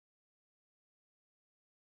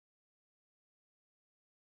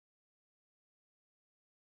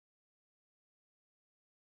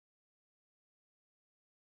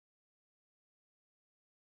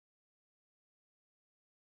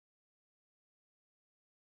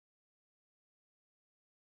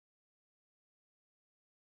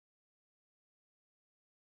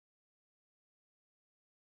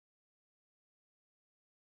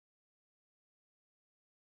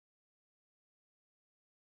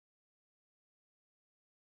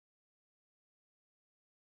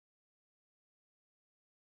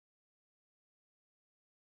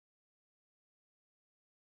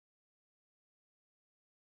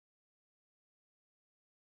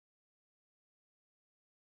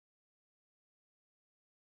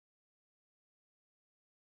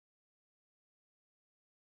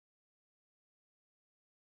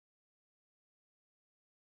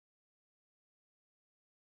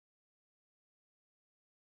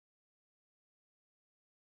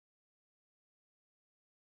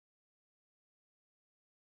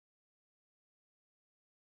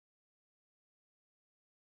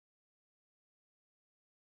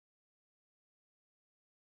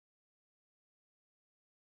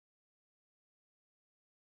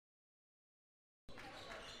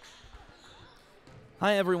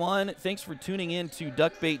Hi, everyone. Thanks for tuning in to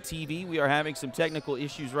Duckbait TV. We are having some technical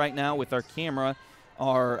issues right now with our camera.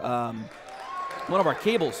 One of our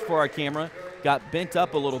cables for our camera got bent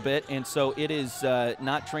up a little bit, and so it is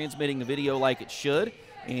not transmitting the video like it should.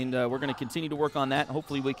 And we're going to continue to work on that.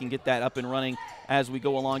 Hopefully we can get that up and running as we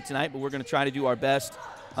go along tonight, but we're going to try to do our best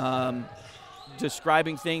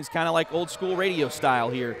describing things kind of like old school radio style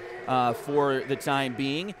here for the time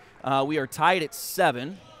being. We are tied at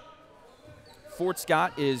 7. Fort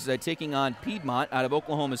Scott is taking on Piedmont out of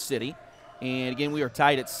Oklahoma City. And again, we are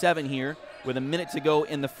tied at 7 here with a minute to go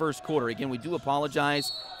in the first quarter. Again, we do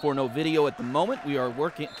apologize for no video at the moment. We are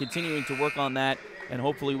continuing to work on that, and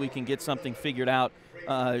hopefully we can get something figured out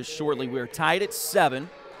shortly. We are tied at 7.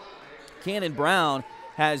 Cannon Brown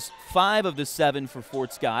has 5 of the 7 for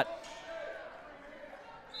Fort Scott.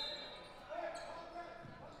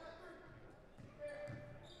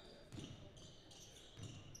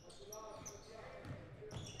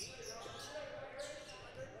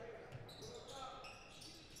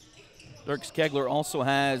 Dirk Kegler also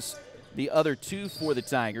has the other 2 for the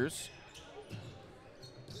Tigers.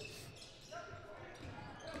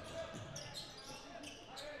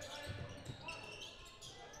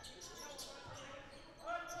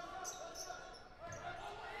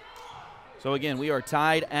 So again, we are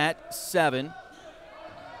tied at 7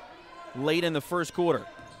 late in the first quarter.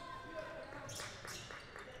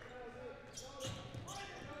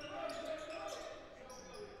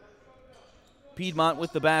 Piedmont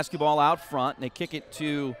with the basketball out front, and they kick it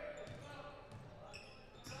to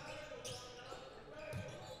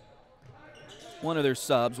one of their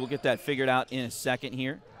subs. We'll get that figured out in a second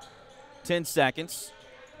here. 10 seconds.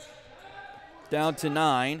 Down to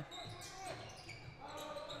 9.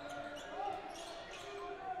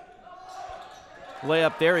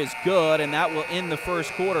 Layup there is good, and that will end the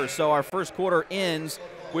first quarter. So our first quarter ends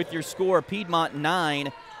with your score, Piedmont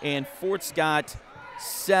 9 and Fort Scott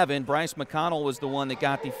 7. Bryce McConnell was the one that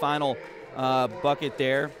got the final bucket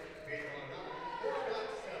there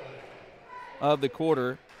of the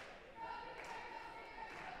quarter.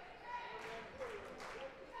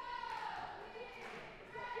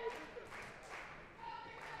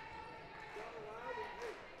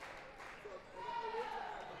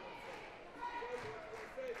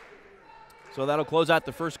 So that'll close out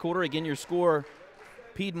the first quarter. Again, your score,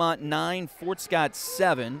 Piedmont 9, Fort Scott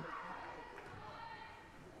 7.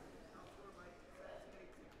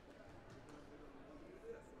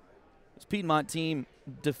 This Piedmont team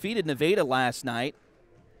defeated Nevada last night.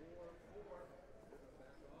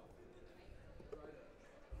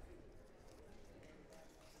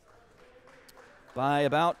 By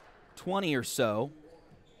about 20 or so.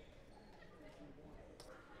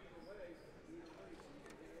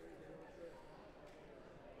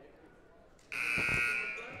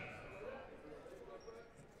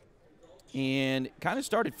 And kind of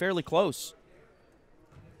started fairly close.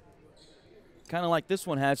 Kind of like this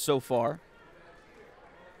one has so far.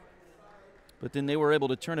 But then they were able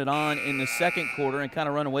to turn it on in the second quarter and kind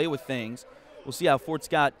of run away with things. We'll see how Fort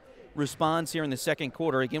Scott responds here in the second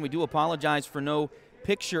quarter. Again, we do apologize for no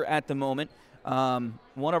picture at the moment. One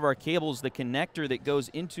of our cables, the connector that goes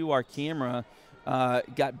into our camera,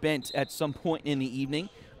 got bent at some point in the evening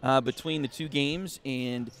between the 2 games,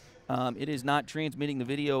 and it is not transmitting the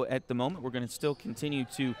video at the moment. We're going to still continue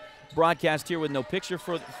to broadcast here with no picture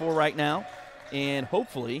for right now, and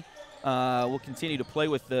hopefully we'll continue to play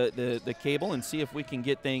with the cable and see if we can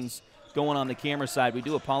get things going on the camera side. We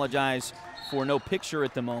do apologize for no picture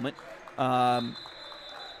at the moment.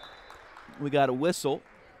 We got a whistle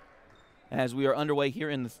as we are underway here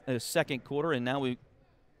in the second quarter, and now we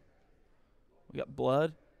got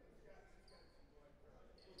blood.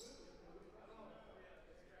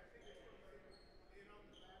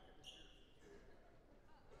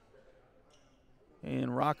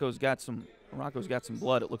 And Rocco's got some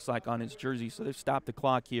blood, it looks like, on his jersey, so they've stopped the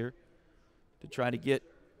clock here to try to get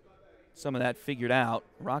some of that figured out.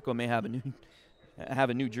 Rocco may have a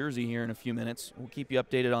new jersey here in a few minutes. We'll keep you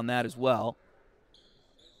updated on that as well.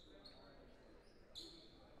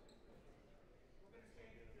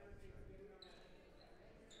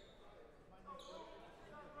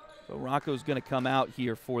 So Rocco's going to come out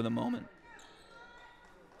here for the moment.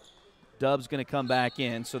 Dub's going to come back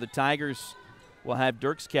in. So the Tigers will have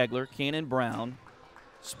Dirk Kegler, Cannon Brown,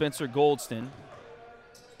 Spencer Goldston,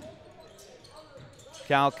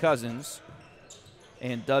 Cal Cousins,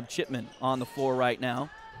 and Dub Chipman on the floor right now.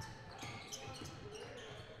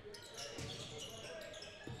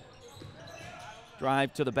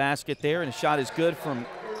 Drive to the basket there, and a shot is good from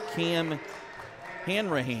Cam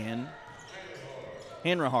Hanrahan.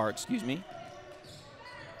 Hanrahar, excuse me.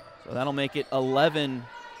 So So that'll make it 11-7.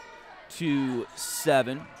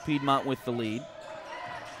 Piedmont with the lead.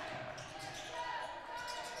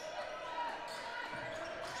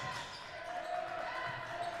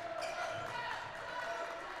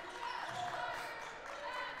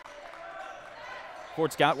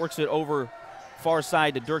 Fort Scott works it over far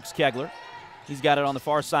side to Dirks Kegler. He's got it on the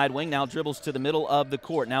far side wing. Now dribbles to the middle of the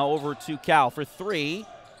court. Now over to Cal for three.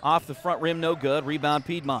 Off the front rim, no good. Rebound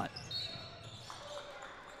Piedmont.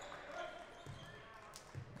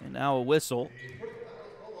 And now a whistle.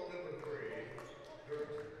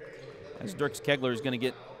 As Dirks Kegler is going to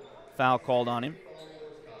get foul called on him.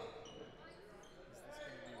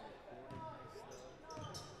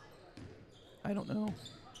 I don't know.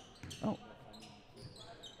 Oh.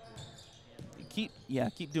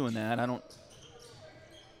 Keep doing that. I don't.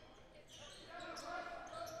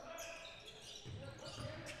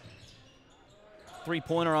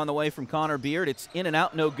 Three-pointer on the way from Connor Beard. It's in and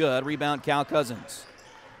out, no good. Rebound Cal Cousins.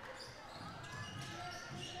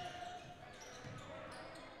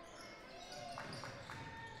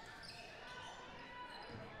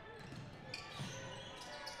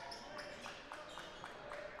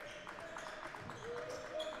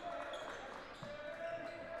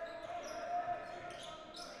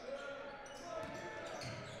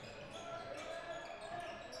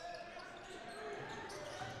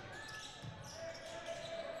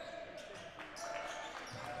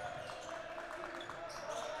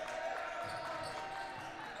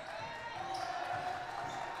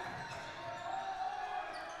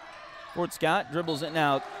 Fort Scott dribbles it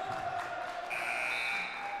now.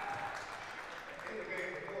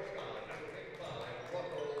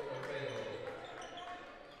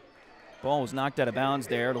 Ball was knocked out of bounds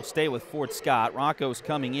there. It'll stay with Fort Scott. Rocco's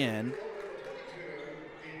coming in.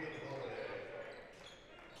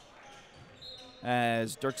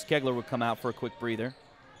 As Dirks Kegler would come out for a quick breather.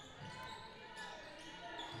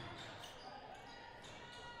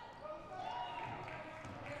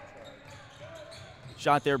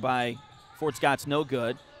 Shot there by Fort Scott's no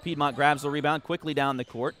good. Piedmont grabs the rebound quickly down the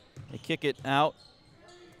court. They kick it out.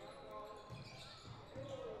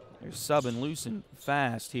 They're subbing loose and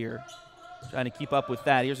fast here. Trying to keep up with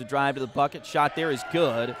that. Here's a drive to the bucket. Shot there is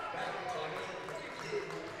good.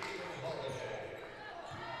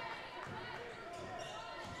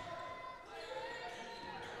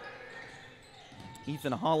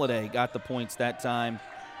 Ethan Holiday got the points that time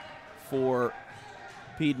for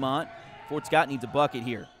Piedmont. Fort Scott needs a bucket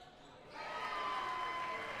here.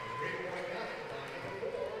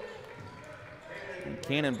 And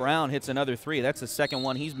Cannon Brown hits another three. That's the second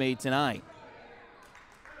one he's made tonight.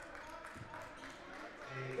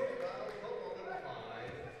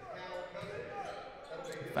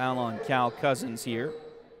 Foul on Cal Cousins here.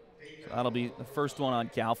 So that'll be the first one on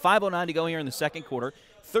Cal. 5:09 to go here in the second quarter.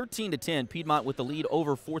 13-10, Piedmont with the lead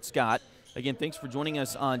over Fort Scott. Again, thanks for joining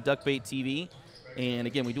us on Duckbait TV. And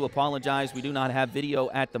again, we do apologize. We do not have video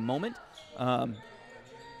at the moment.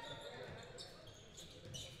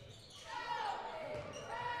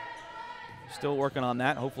 Still working on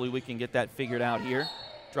that. Hopefully we can get that figured out here.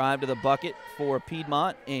 Drive to the bucket for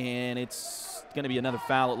Piedmont, and it's going to be another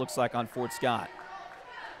foul, it looks like, on Fort Scott.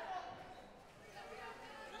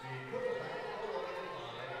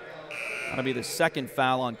 That'll be the second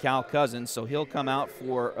foul on Cal Cousins, so he'll come out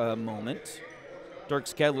for a moment.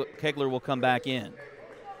 Dirks Kegler will come back in.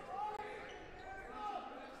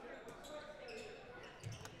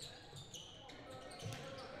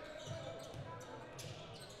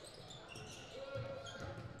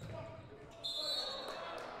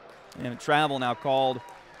 And a travel now called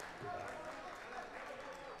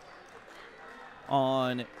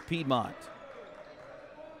on Piedmont.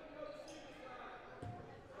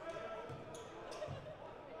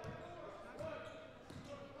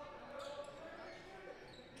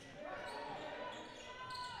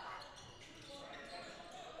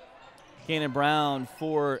 Cannon Brown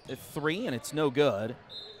for three, and it's no good.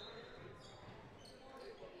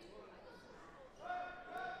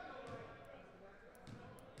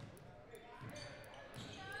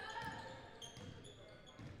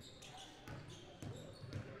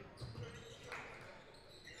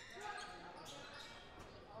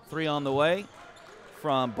 Three on the way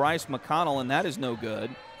from Bryce McConnell, and that is no good.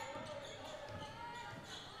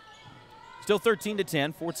 Still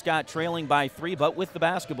 13-10. Fort Scott trailing by three, but with the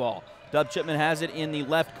basketball. Dub Chipman has it in the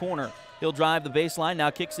left corner. He'll drive the baseline, now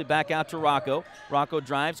kicks it back out to Rocco. Rocco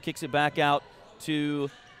drives, kicks it back out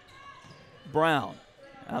to Brown.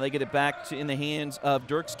 Now they get it back in the hands of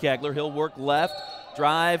Dirks Kegler. He'll work left,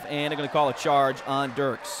 drive, and they're going to call a charge on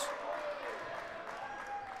Dirks.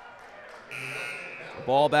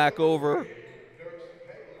 Ball back over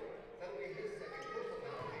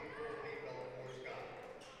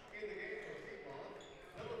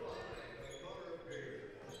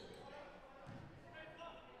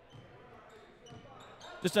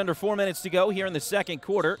Just under 4 minutes to go here in the second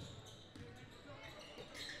quarter.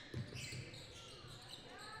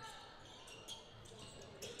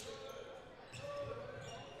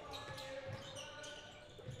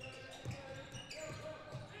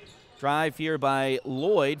 Drive here by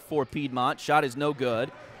Lloyd for Piedmont. Shot is no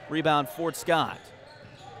good. Rebound, Fort Scott.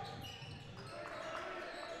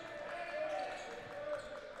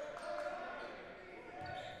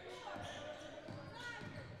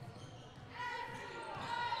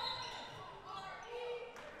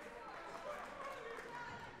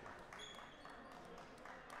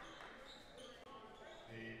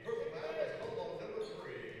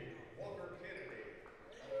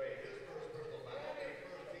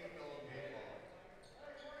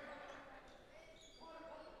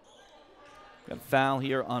 Got a foul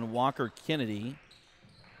here on Walker Kennedy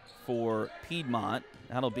for Piedmont.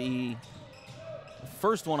 That'll be the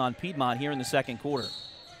first one on Piedmont here in the second quarter.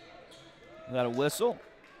 We got a whistle.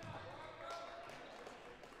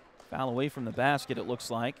 Foul away from the basket, it looks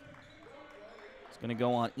like. It's going to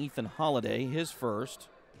go on Ethan Holiday, his first.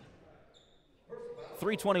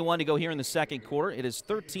 3:21 to go here in the second quarter. It is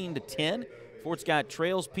 13-10. Fort Scott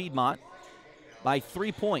trails Piedmont by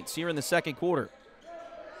 3 points here in the second quarter.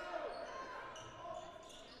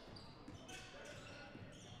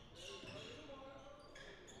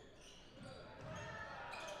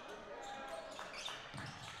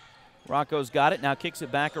 Rocco's got it, now kicks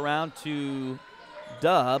it back around to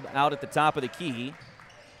Dub out at the top of the key.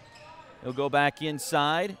 He'll go back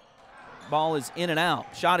inside. Ball is in and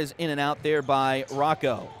out. Shot is in and out there by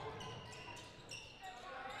Rocco.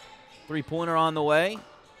 Three-pointer on the way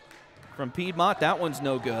from Piedmont. That one's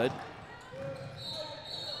no good.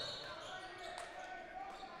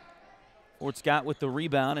 Fort Scott with the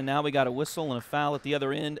rebound, and now we got a whistle and a foul at the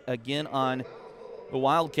other end again on the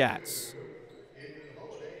Wildcats.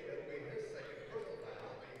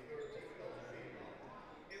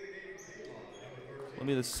 It'll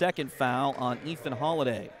be the second foul on Ethan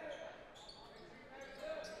Holiday.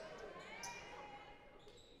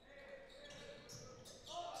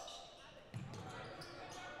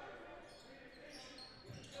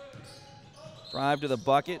 Drive to the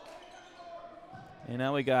bucket. And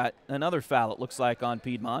now we got another foul, it looks like, on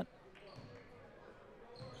Piedmont.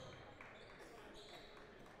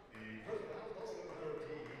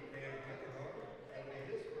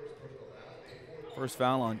 First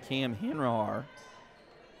foul on Cam Henrihar.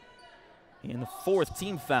 And the fourth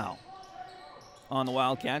team foul on the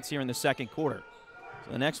Wildcats here in the second quarter.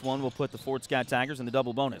 So the next one will put the Fort Scott Tigers in the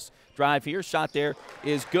double bonus. Drive here, shot there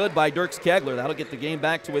is good by Dirks Kegler. That'll get the game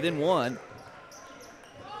back to within one.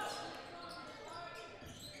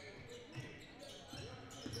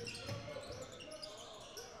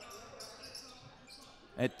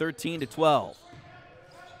 At 13-12.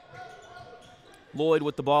 Lloyd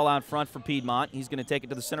with the ball out front for Piedmont. He's going to take it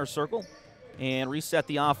to the center circle and reset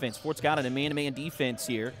the offense. Fort Scott in a man-to-man defense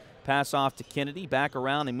here. Pass off to Kennedy, back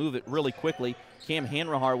around and move it really quickly. Cam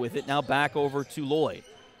Henrihar with it, now back over to Lloyd.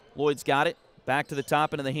 Lloyd's got it, back to the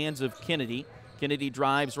top into the hands of Kennedy. Kennedy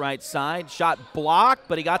drives right side, shot blocked,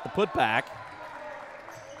 but he got the putback.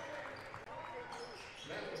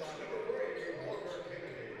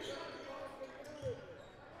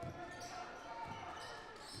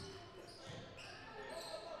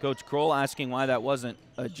 Coach Kroll asking why that wasn't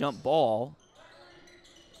a jump ball.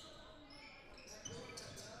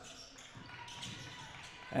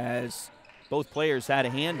 As both players had a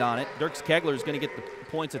hand on it. Dirks Kegler is going to get the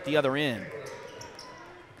points at the other end.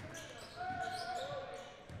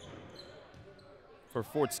 For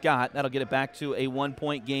Fort Scott, that'll get it back to a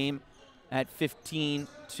 1-point game at 15-14.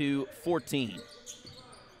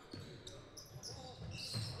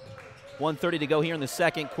 1:30 to go here in the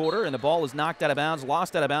second quarter, and the ball is knocked out of bounds,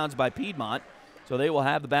 lost out of bounds by Piedmont. So they will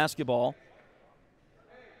have the basketball.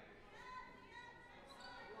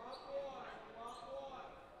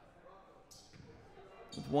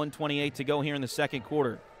 With 1:28 to go here in the second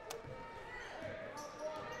quarter.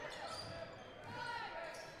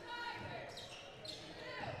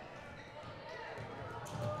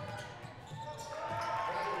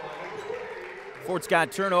 Fort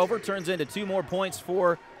Scott turnover turns into 2 more points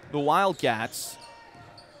for the Wildcats.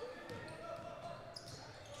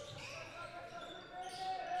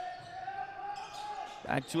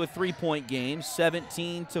 Back to a 3-point game,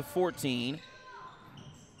 17-14.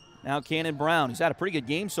 Now Cannon Brown, who's had a pretty good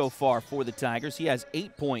game so far for the Tigers. He has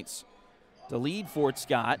 8 points to lead Fort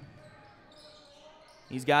Scott.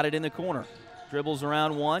 He's got it in the corner. Dribbles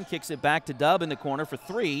around one, kicks it back to Dub in the corner for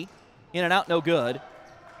 3. In and out, no good.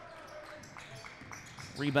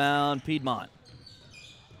 Rebound, Piedmont.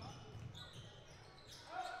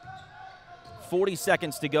 40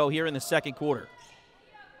 seconds to go here in the second quarter.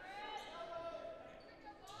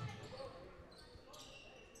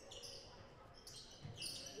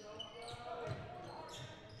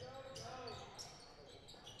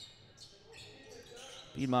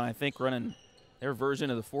 Piedmont, I think, running their version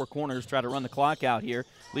of the four corners, try to run the clock out here,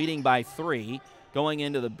 leading by 3. Going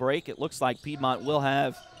into the break, it looks like Piedmont will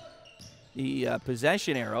have the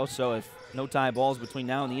possession arrow, so if no tie balls between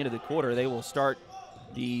now and the end of the quarter, they will start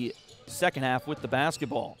the second half with the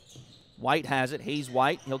basketball. White has it, Hayes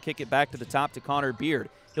White. He'll kick it back to the top to Connor Beard.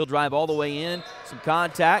 He'll drive all the way in, some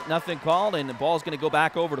contact, nothing called, and the ball's going to go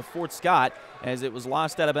back over to Fort Scott as it was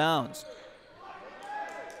lost out of bounds.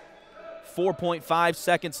 4.5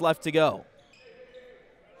 seconds left to go.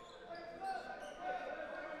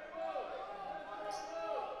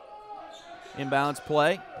 Inbounds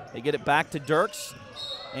play. They get it back to Dirks,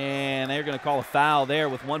 and they're going to call a foul there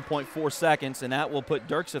with 1.4 seconds, and that will put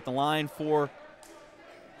Dirks at the line for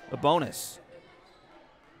a bonus.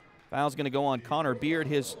 Foul's going to go on Connor Beard,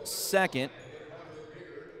 his second.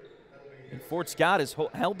 And Fort Scott has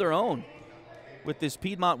held their own with this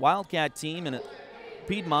Piedmont Wildcat team, and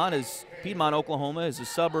Piedmont, Oklahoma, is a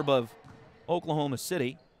suburb of Oklahoma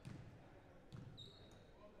City.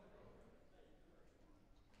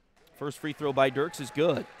 First free throw by Dirks is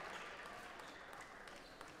good.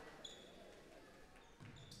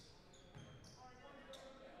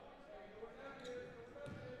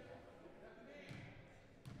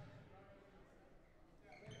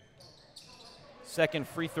 Second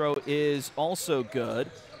free throw is also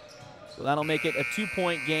good. So that'll make it a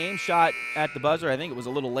 2-point game. Shot at the buzzer. I think it was a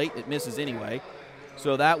little late. It misses anyway.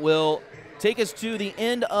 So that will take us to the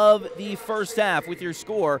end of the first half with your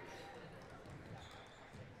score.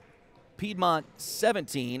 Piedmont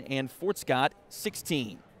 17 and Fort Scott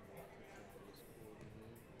 16.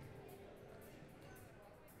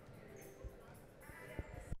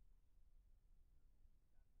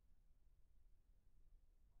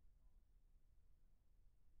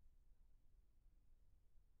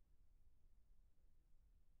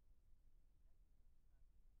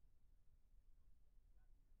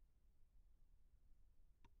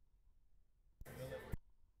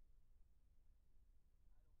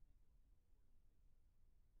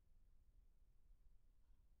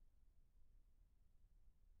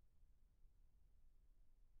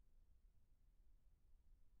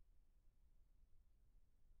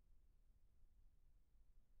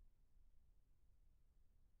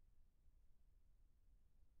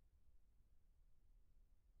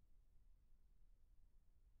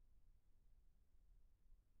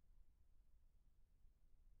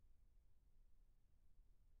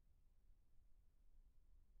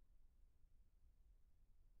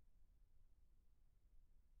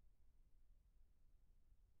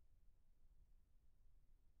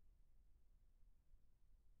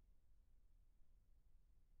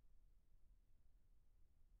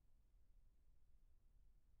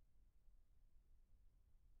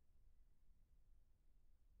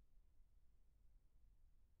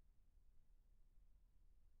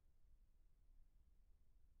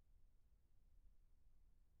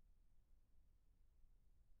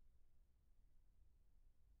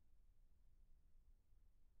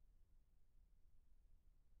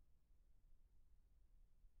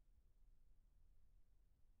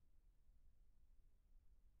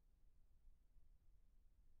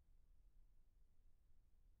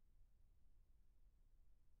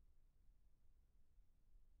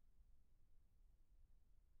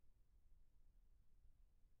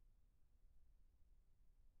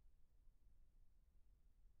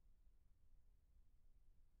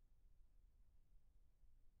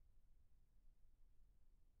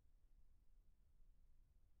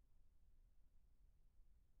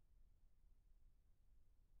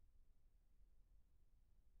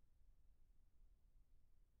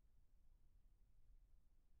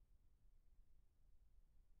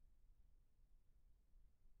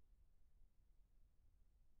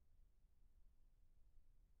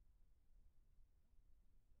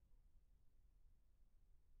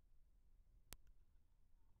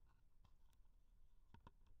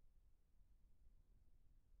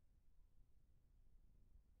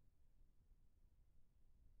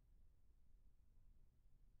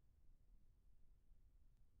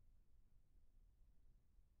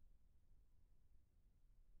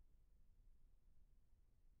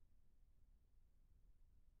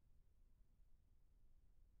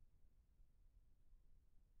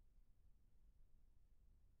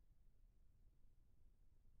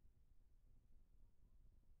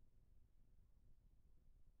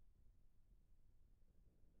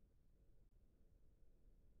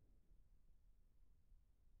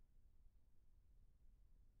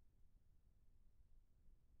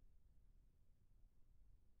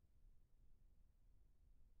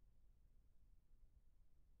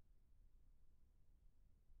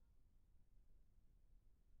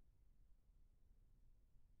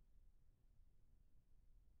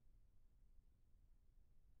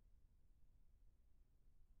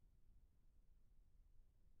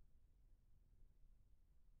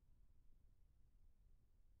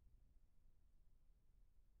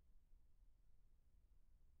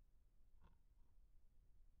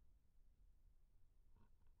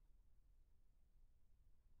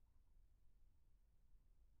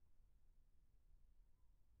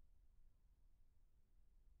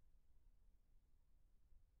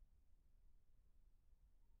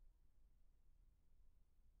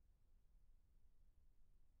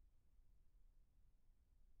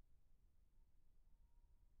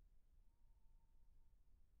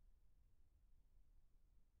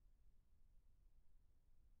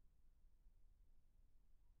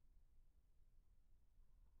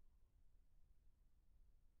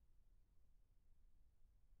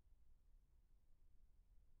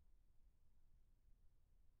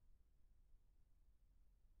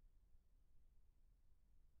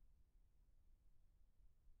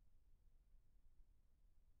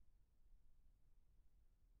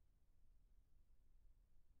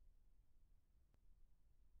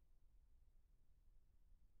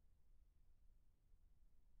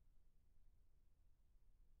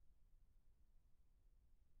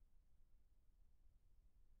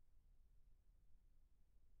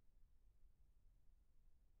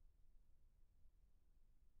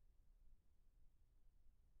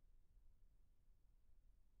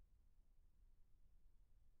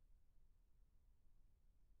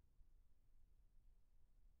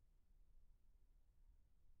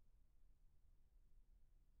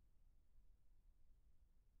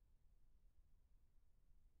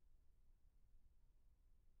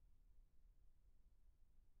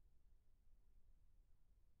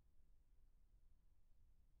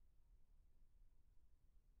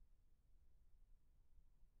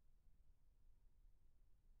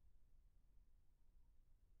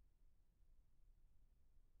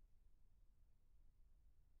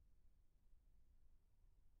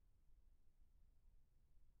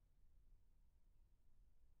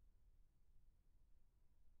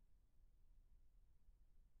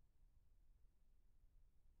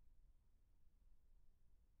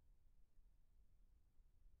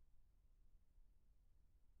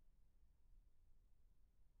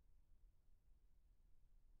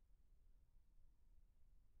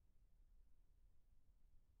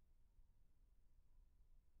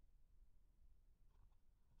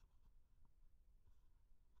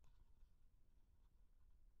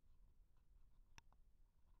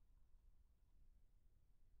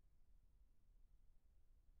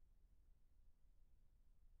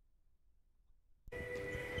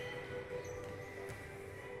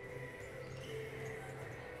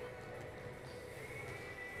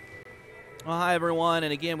 Well, hi, everyone.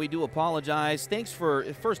 And again, we do apologize.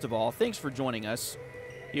 First of all, thanks for joining us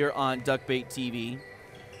here on Duckbait TV.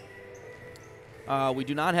 We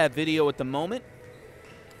do not have video at the moment.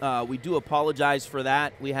 We do apologize for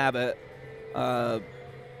that. We have a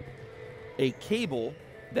cable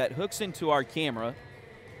that hooks into our camera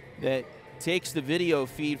that takes the video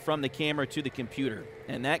feed from the camera to the computer.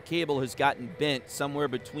 And that cable has gotten bent somewhere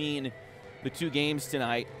between the two games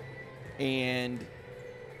tonight, and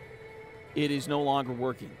it is no longer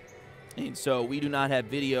working. And so we do not have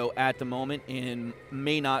video at the moment and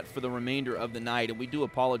may not for the remainder of the night. And we do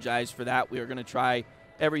apologize for that. We are going to try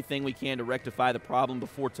everything we can to rectify the problem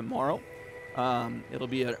before tomorrow. It'll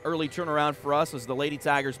be an early turnaround for us as the Lady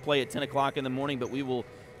Tigers play at 10 o'clock in the morning, but we will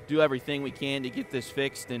do everything we can to get this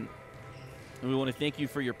fixed. And we want to thank you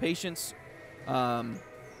for your patience. I'm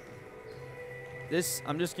just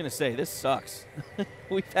going to say, this sucks.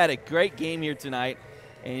 We've had a great game here tonight,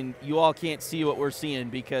 and you all can't see what we're seeing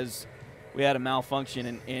because we had a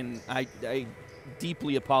malfunction, and I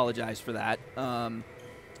deeply apologize for that.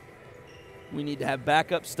 We need to have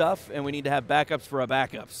backup stuff, and we need to have backups for our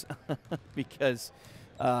backups because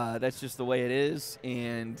that's just the way it is.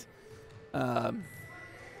 And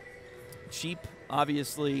cheap,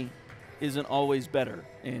 obviously, isn't always better.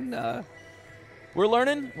 And we're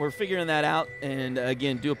learning. We're figuring that out. And,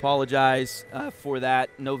 again, do apologize for that.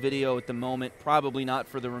 No video at the moment, probably not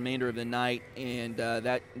for the remainder of the night. And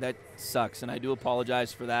that sucks. And I do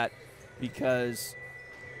apologize for that because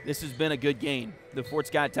this has been a good game. The Fort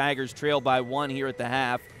Scott Tigers trail by 1 here at the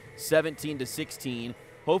half, 17-16.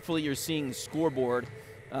 Hopefully you're seeing the scoreboard.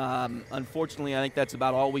 Unfortunately, I think that's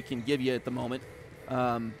about all we can give you at the moment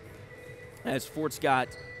as Fort Scott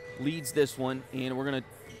leads this one. And we're going to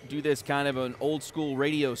do this kind of an old-school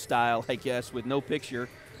radio style, I guess, with no picture.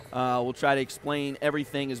 We'll try to explain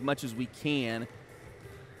everything as much as we can.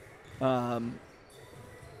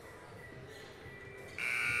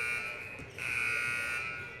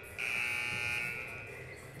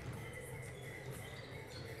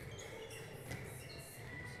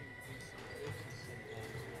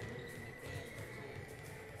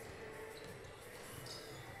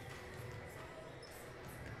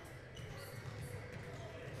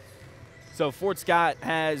 So Fort Scott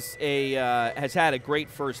has had a great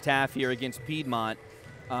first half here against Piedmont.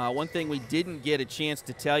 One thing we didn't get a chance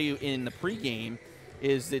to tell you in the pregame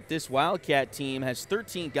is that this Wildcat team has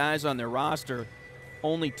 13 guys on their roster.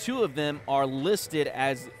 Only 2 of them are listed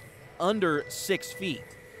as under 6 feet.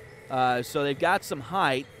 So they've got some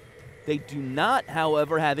height. They do not,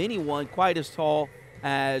 however, have anyone quite as tall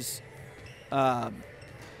as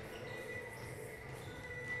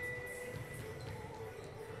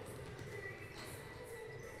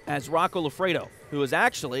Rocco Lafredo, who is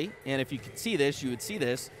actually, and if you could see this, you would see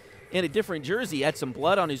this, in a different jersey. He had some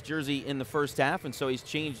blood on his jersey in the first half, and so he's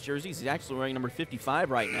changed jerseys. He's actually wearing number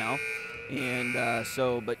 55 right now. And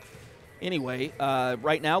but anyway,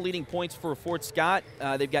 right now leading points for Fort Scott.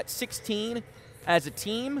 They've got 16 as a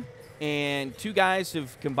team, and 2 guys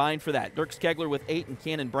have combined for that. Dirks Kegler with 8 and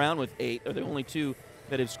Cannon Brown with 8 are the only 2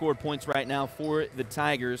 that have scored points right now for the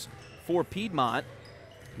Tigers. For Piedmont,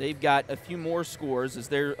 they've got a few more scores as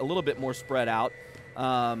they're a little bit more spread out.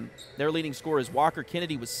 Their leading scorer is Walker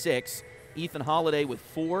Kennedy with 6, Ethan Holliday with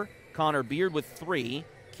 4, Connor Beard with 3,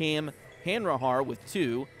 Cam Hanrahar with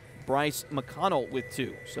 2, Bryce McConnell with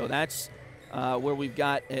 2. So that's where we've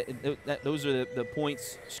got those are the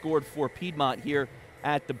points scored for Piedmont here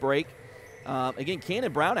at the break. Again,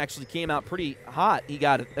 Cannon Brown actually came out pretty hot. He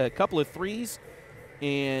got a couple of threes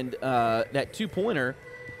and that 2-pointer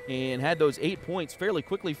and had those 8 points fairly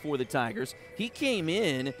quickly for the Tigers. He came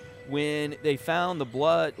in when they found the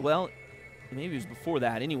blood. Well, maybe it was before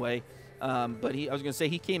that anyway. But I was going to say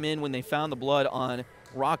he came in when they found the blood on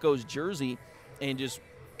Rocco's jersey and just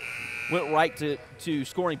went right to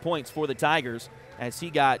scoring points for the Tigers as he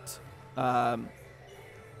got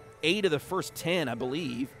 8 of the first 10, I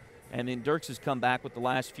believe. And then Dirks has come back with the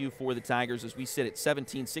last few for the Tigers as we sit at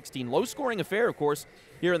 17-16. Low-scoring affair, of course,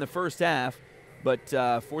 here in the first half. But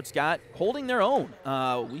Fort Scott holding their own.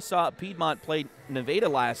 We saw Piedmont play Nevada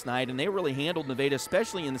last night, and they really handled Nevada,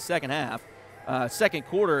 especially in the second half, second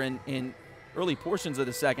quarter and early portions of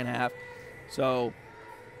the second half. So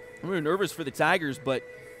we were nervous for the Tigers, but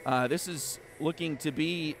this is looking to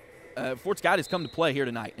be Fort Scott has come to play here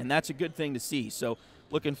tonight, and that's a good thing to see. So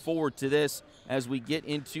looking forward to this as we get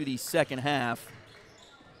into the second half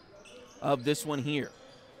of this one here.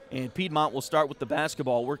 And Piedmont will start with the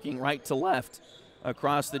basketball, working right to left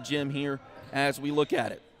across the gym here as we look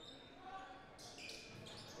at it.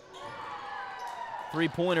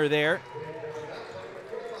 3-pointer there.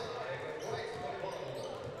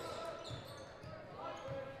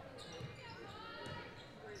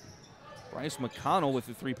 Bryce McConnell with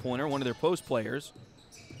the three-pointer, one of their post players.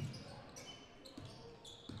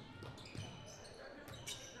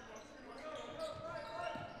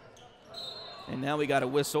 And now we got a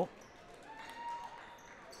whistle.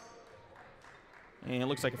 And it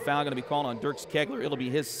looks like a foul going to be called on Dirks Kegler. It'll be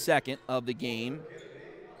his second of the game.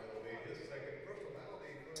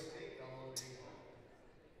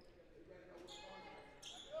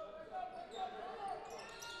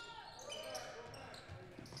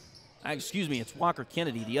 Excuse me, it's Walker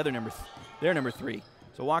Kennedy, the other their number 3.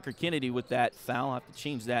 So Walker Kennedy with that foul. I'll have to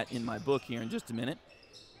change that in my book here in just a minute.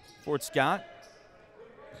 Fort Scott.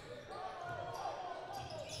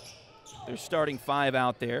 They're starting 5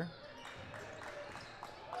 out there.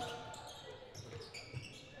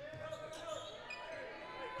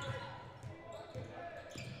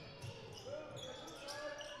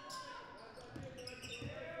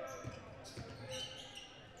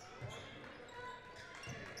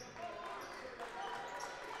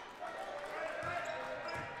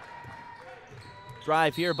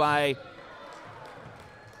 Drive here by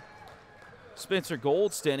Spencer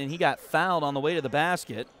Goldston, and he got fouled on the way to the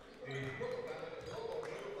basket.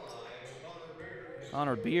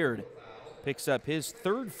 Connor Beard picks up his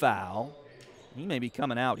 3rd foul. He may be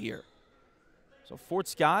coming out here. So Fort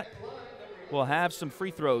Scott will have some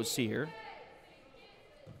free throws here.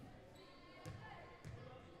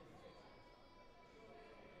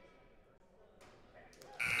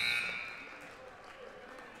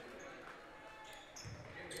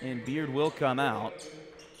 And Beard will come out.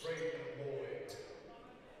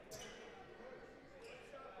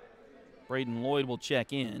 Braden Lloyd will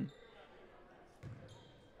check in.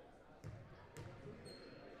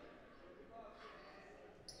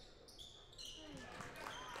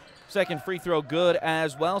 Second free throw good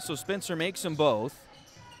as well, so Spencer makes them both.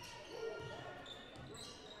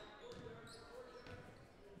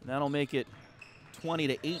 That'll make it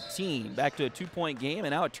 20-18. Back to a 2-point game,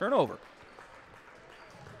 and now a turnover.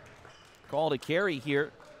 Call to carry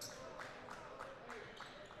here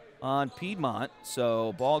on Piedmont.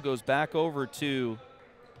 So ball goes back over to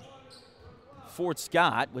Fort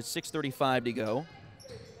Scott with 6:35 to go.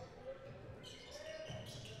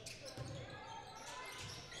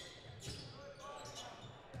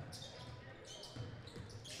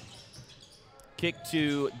 Kick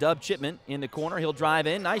to Dub Chipman in the corner. He'll drive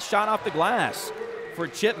in. Nice shot off the glass for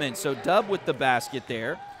Chipman. So Dub with the basket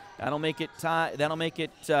there. That'll make it tie. That'll make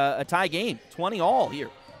it a tie game. 20-all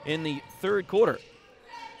here in the 3rd quarter.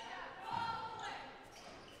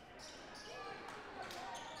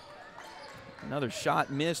 Another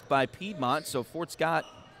shot missed by Piedmont, so Fort Scott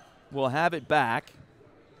will have it back.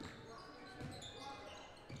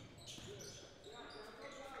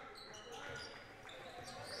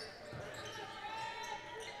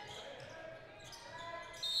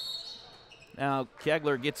 Now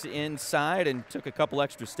Kegler gets inside and took a couple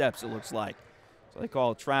extra steps, it looks like. So they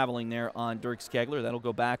call traveling there on Dirks Kegler. That'll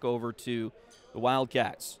go back over to the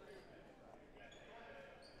Wildcats.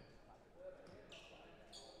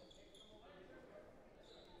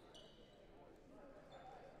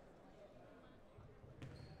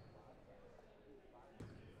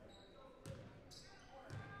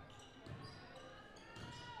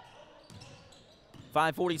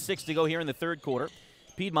 .546 to go here in the 3rd quarter.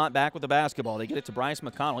 Piedmont back with the basketball. They get it to Bryce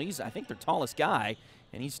McConnell. He's, I think, their tallest guy,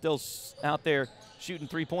 and he's still out there shooting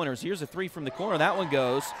three-pointers. Here's a 3 from the corner. That one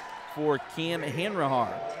goes for Cam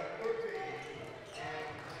Hanrahar.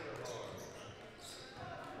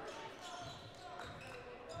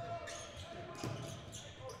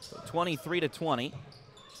 So 23-20.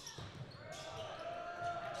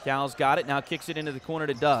 Cal's got it. Now kicks it into the corner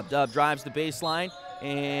to Dub. Dub drives the baseline,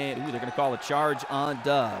 and they're going to call a charge on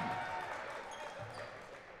Dub.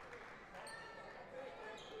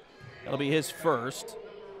 That'll be his first,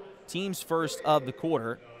 team's first of the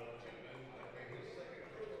quarter.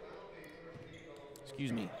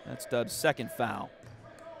 Excuse me, that's Dub's 2nd foul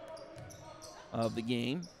of the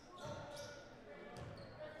game.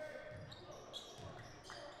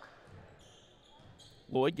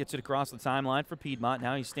 Lloyd gets it across the timeline for Piedmont.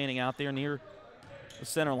 Now he's standing out there near the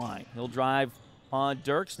center line. He'll drive on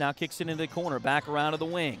Dirks, now kicks it into the corner, back around to the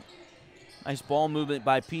wing. Nice ball movement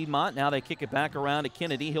by Piedmont. Now they kick it back around to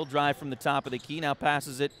Kennedy. He'll drive from the top of the key. Now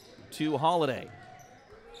passes it to Holiday.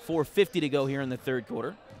 4:50 to go here in the 3rd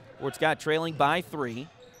quarter. Fort Scott trailing by 3.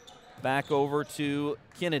 Back over to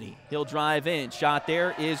Kennedy. He'll drive in. Shot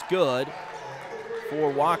there is good for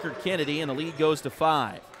Walker Kennedy, and the lead goes to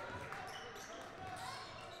 5.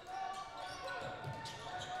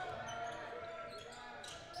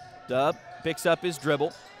 Dub picks up his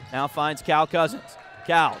dribble. Now finds Cal Cousins.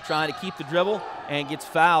 Cal trying to keep the dribble and gets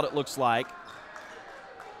fouled, it looks like.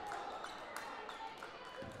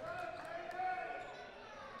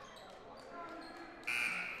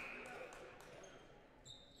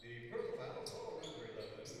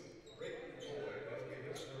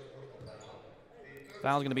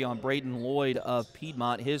 Foul's going to be on Braden Lloyd of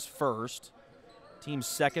Piedmont, his first. Team's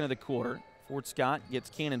second of the quarter. Fort Scott gets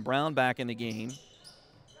Cannon Brown back in the game,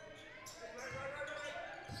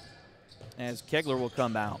 as Kegler will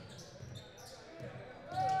come out.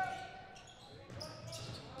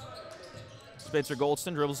 Spencer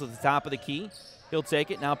Goldston dribbles to the top of the key. He'll take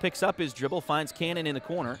it, now picks up his dribble, finds Cannon in the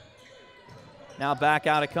corner. Now back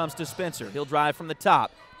out it comes to Spencer. He'll drive from the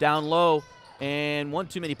top, down low, and one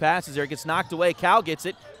too many passes there. It gets knocked away. Cal gets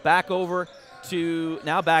it, back to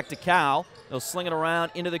Cal. They'll sling it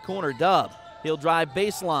around into the corner. Dub, he'll drive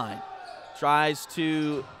baseline. Tries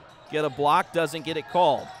to get a block, doesn't get it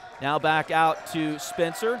called. Now back out to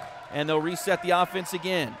Spencer, and they'll reset the offense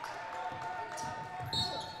again.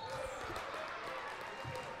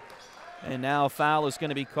 And now a foul is going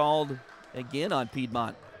to be called again on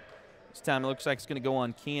Piedmont. This time it looks like it's going to go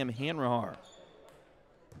on Cam Hanrahar.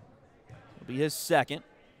 It'll be his second.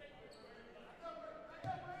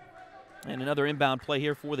 And another inbound play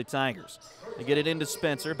here for the Tigers. They get it into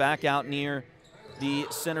Spencer, back out near the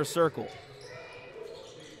center circle.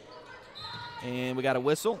 And we got a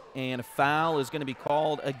whistle, and a foul is going to be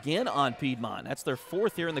called again on Piedmont. That's their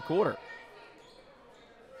fourth here in the quarter.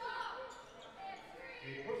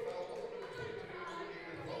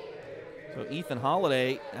 So Ethan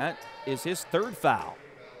Holliday, that is his third foul.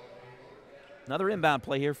 Another inbound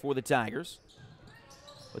play here for the Tigers.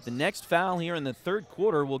 But the next foul here in the third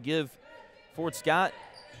quarter will give Fort Scott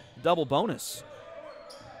double bonus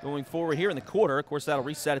going forward here in the quarter. Of course, that'll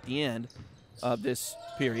reset at the end of this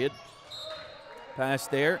period. Pass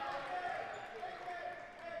there.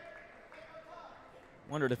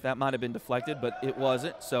 Wondered if that might have been deflected, but it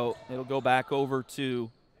wasn't. So it'll go back over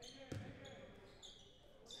to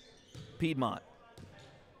Piedmont.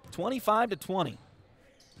 25-20.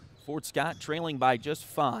 Fort Scott trailing by just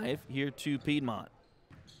 5 here to Piedmont.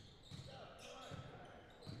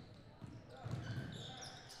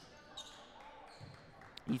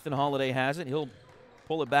 Ethan Holliday has it. He'll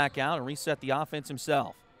pull it back out and reset the offense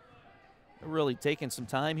himself. They're really taking some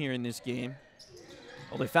time here in this game.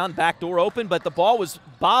 Well, they found the back door open, but the ball was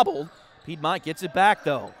bobbled. Piedmont gets it back,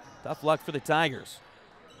 though. Tough luck for the Tigers.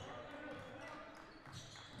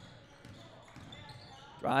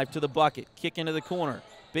 Drive to the bucket, kick into the corner.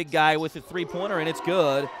 Big guy with a three-pointer, and it's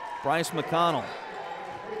good. Bryce McConnell.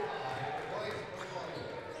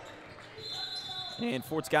 And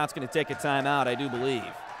Fort Scott's going to take a timeout, I do believe.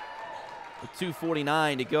 With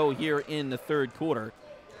 2:49 to go here in the third quarter.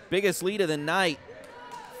 Biggest lead of the night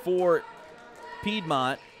for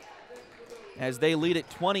Piedmont as they lead it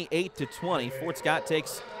 28-20. Fort Scott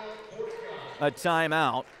takes a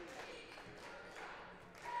timeout.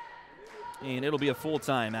 And it'll be a full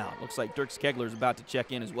timeout. Looks like Dirks Kegler is about to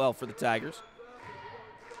check in as well for the Tigers.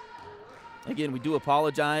 Again, we do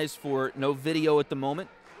apologize for no video at the moment.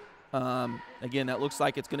 Again, that looks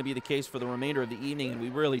like it's going to be the case for the remainder of the evening, and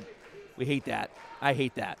we hate that. I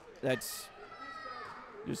hate that. That's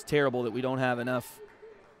just terrible that we don't have enough,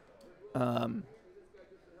 that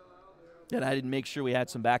I didn't make sure we had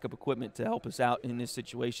some backup equipment to help us out in this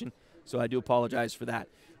situation, so I do apologize for that.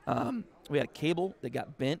 We had a cable that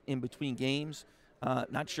got bent in between games.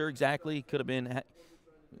 Not sure exactly. Could have been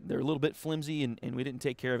they're a little bit flimsy, and we didn't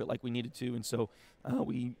take care of it like we needed to, and so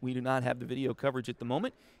we do not have the video coverage at the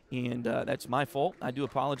moment, and that's my fault. I do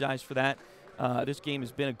apologize for that. This game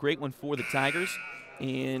has been a great one for the Tigers,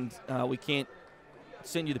 and we can't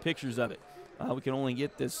send you the pictures of it. We can only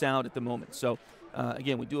get the sound at the moment. So,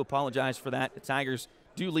 again, we do apologize for that. The Tigers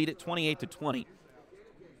do lead it 28-20.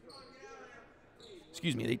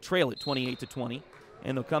 Excuse me, they trail it 28-20,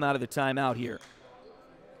 and they'll come out of the timeout here.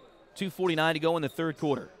 2:49 to go in the third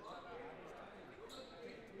quarter.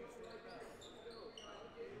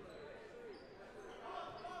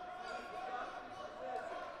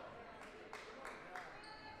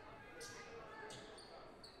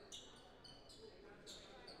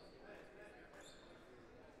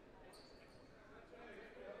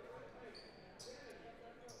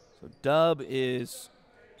 So Dub is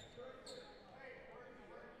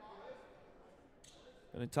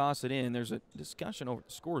going to toss it in. There's a discussion over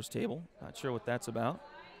the scores table. Not sure what that's about.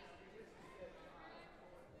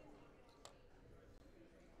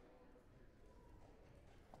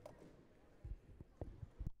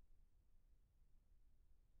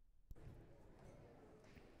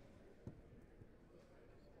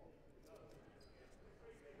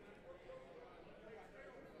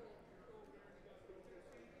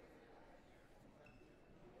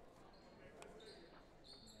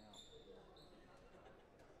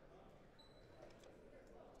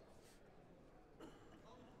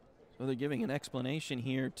 Well, they're giving an explanation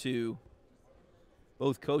here to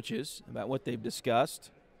both coaches about what they've discussed.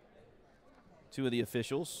 Two of the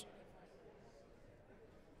officials.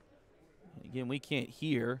 Again, we can't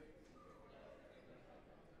hear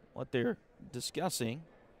what they're discussing.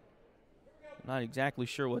 Not exactly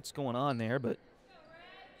sure what's going on there, but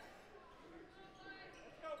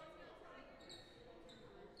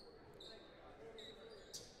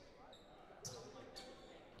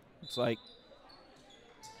looks like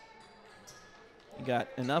you got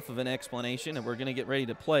enough of an explanation, and we're going to get ready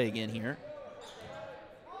to play again here.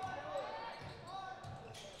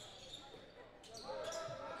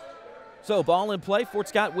 So ball in play. Fort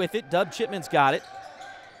Scott with it. Dub Chipman's got it.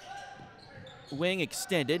 Wing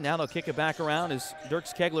extended. Now they'll kick it back around as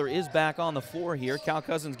Dirks Kegler is back on the floor here. Cal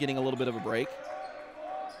Cousins getting a little bit of a break.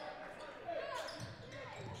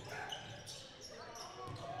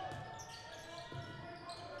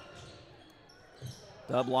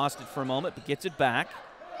 Dub lost it for a moment, but gets it back.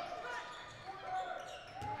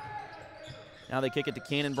 Now they kick it to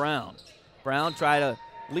Cannon Brown. Brown tried a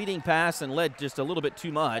leading pass and led just a little bit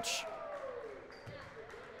too much.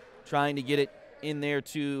 Trying to get it in there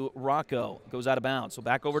to Rocco. Goes out of bounds. So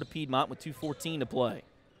back over to Piedmont with 2:14 to play.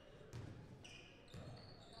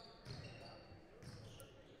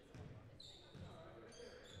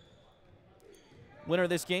 Winner of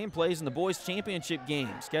this game plays in the boys' championship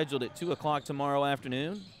game, scheduled at 2 o'clock tomorrow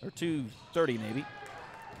afternoon, or 2:30 maybe.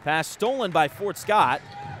 Pass stolen by Fort Scott.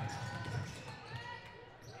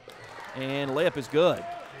 And layup is good.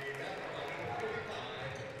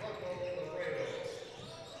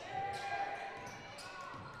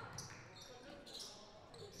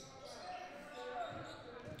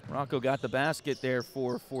 Rocco got the basket there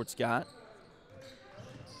for Fort Scott.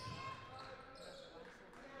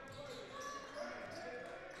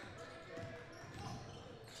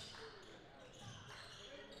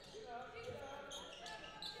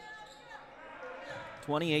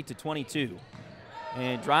 (28-22).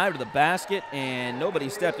 And drive to the basket, and nobody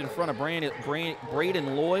stepped in front of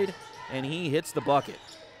Braden Lloyd, and he hits the bucket.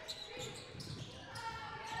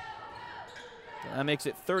 That makes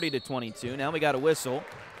it 30-22. Now we got a whistle,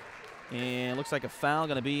 and looks like a foul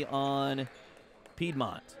going to be on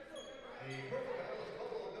Piedmont.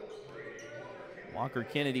 Walker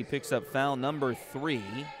Kennedy picks up foul number 3.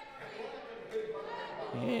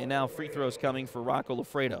 And now free throws coming for Rocco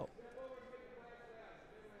Lafredo.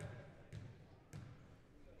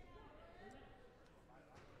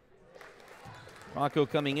 Rocco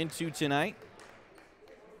coming into tonight,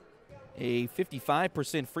 a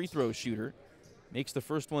 55% free throw shooter, makes the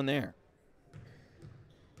first one there.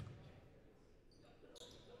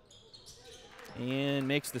 And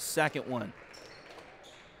makes the second one.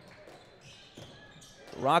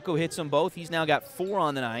 Rocco hits them both. He's now got 4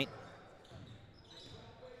 on the night.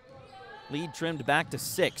 Lead trimmed back to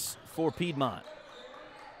 6 for Piedmont.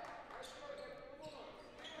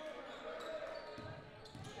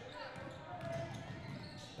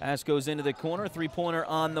 Pass goes into the corner. Three-pointer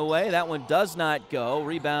on the way. That one does not go.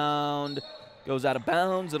 Rebound goes out of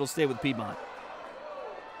bounds. It'll stay with Piedmont.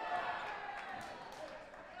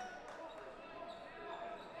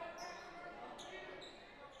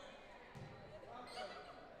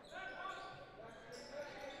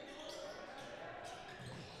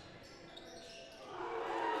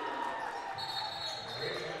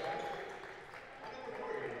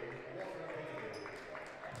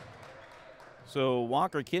 So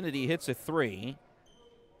Walker Kennedy hits a 3.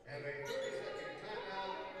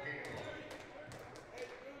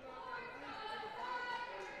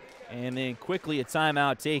 And then quickly a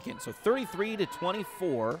timeout taken. So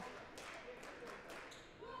 33-24.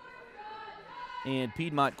 And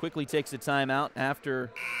Piedmont quickly takes a timeout after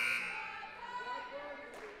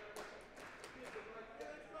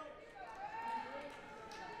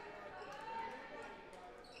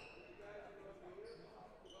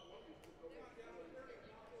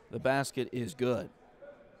the basket is good.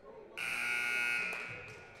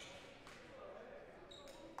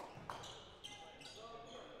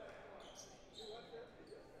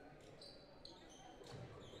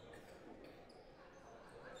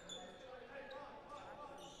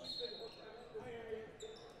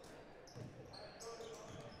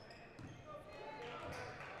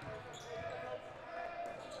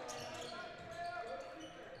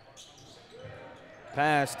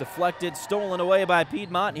 Pass deflected, stolen away by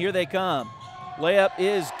Piedmont, and here they come. Layup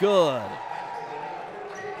is good.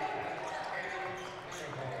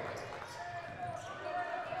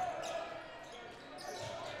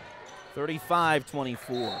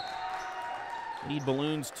 (35-24). Lead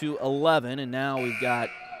balloons to 11, and now we've got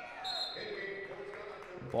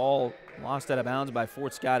ball Lost out of bounds by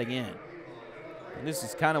Fort Scott again. And this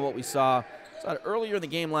is kind of what we saw earlier in the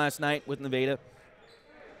game last night with Nevada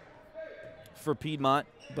for Piedmont,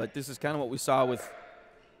 but this is kind of what we saw with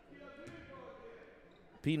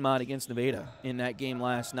Piedmont against Nevada in that game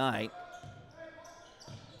last night.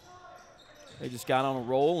 They just got on a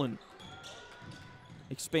roll and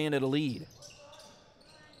expanded a lead.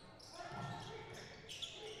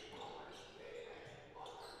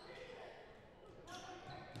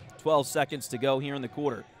 "12 seconds to go here in the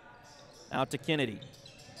quarter. Out to Kennedy.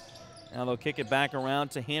 Now they'll kick it back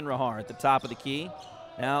around to Hanrahar at the top of the key.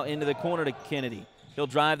 Now into the corner to Kennedy. He'll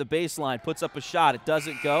drive the baseline, puts up a shot. It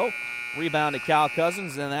doesn't go. Rebound to Cal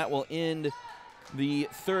Cousins, and that will end the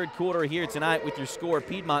third quarter here tonight with your score: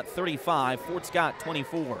 Piedmont 35, Fort Scott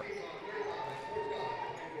 24.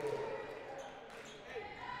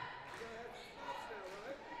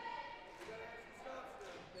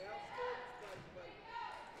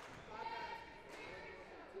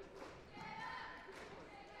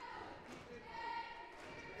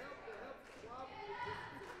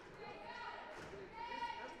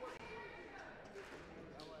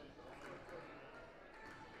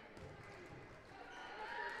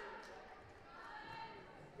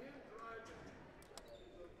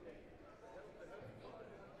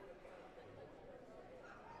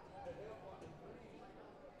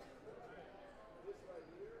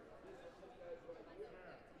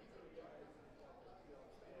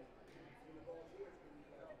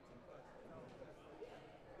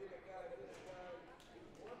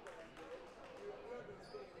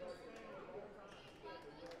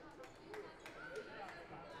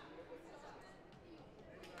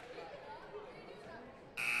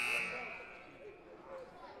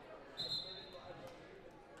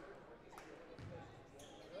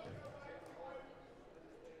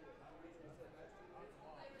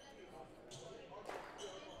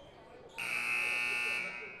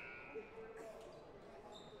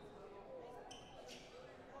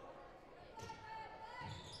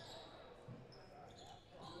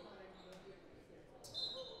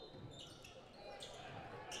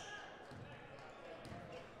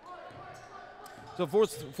 So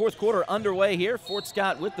fourth quarter underway here. Fort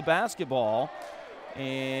Scott with the basketball.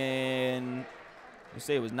 And you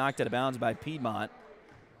say it was knocked out of bounds by Piedmont.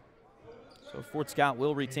 So Fort Scott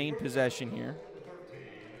will retain possession here.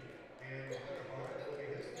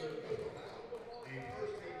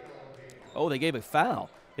 Oh, they gave a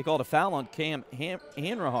foul. They called a foul on Cam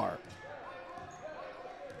Hanrahar.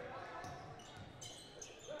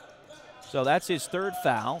 So that's his third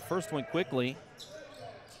foul. First one quickly.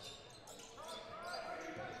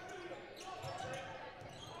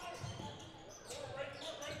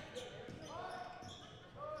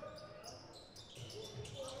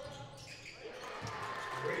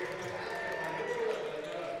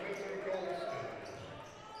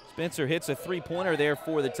 Spencer hits a three-pointer there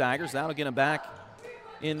for the Tigers. That'll get them back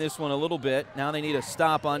in this one a little bit. Now they need a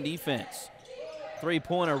stop on defense.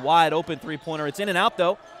 Three-pointer, wide open three-pointer. It's in and out,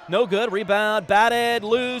 though. No good. Rebound, batted,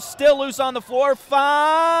 loose, still loose on the floor.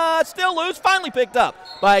 Still loose, finally picked up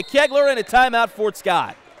by Kegler, and a timeout, Fort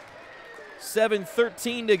Scott.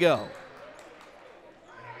 7:13 to go.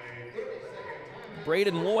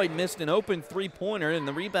 Braden Lloyd missed an open three-pointer, and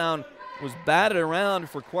the rebound was batted around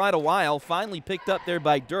for quite a while. Finally picked up there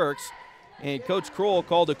by Dirks, and Coach Kroll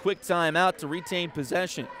called a quick timeout to retain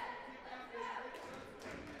possession.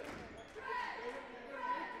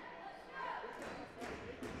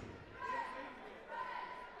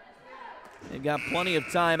 They've got plenty of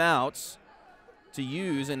timeouts to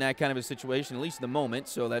use in that kind of a situation, at least in the moment,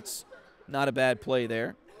 so that's not a bad play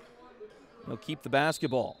there. They'll keep the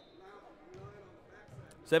basketball.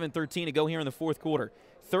 7:13 to go here in the fourth quarter.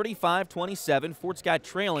 35-27, Fort Scott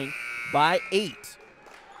trailing by 8.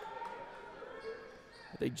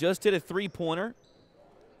 They just hit a three-pointer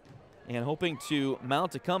and hoping to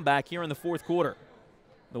mount a comeback here in the fourth quarter.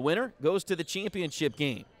 The winner goes to the championship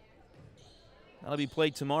game. That'll be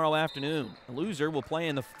played tomorrow afternoon. The loser will play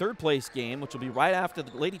in the third-place game, which will be right after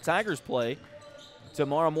the Lady Tigers play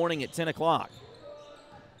tomorrow morning at 10 o'clock.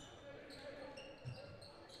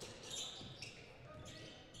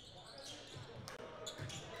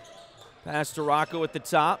 Pass to Rocco at the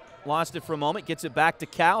top. Lost it for a moment. Gets it back to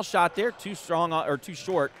Cal. Shot there. Too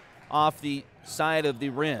short off the side of the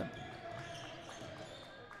rim.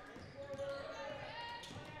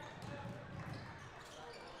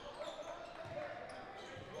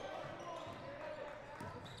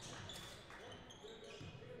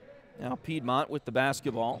 Now Piedmont with the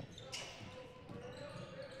basketball.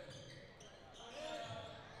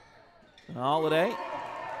 Holiday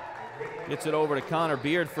gets it over to Connor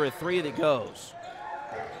Beard for a three that goes.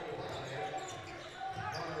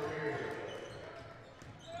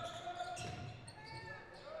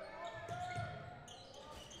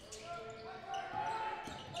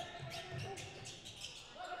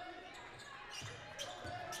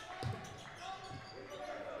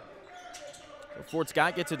 Fort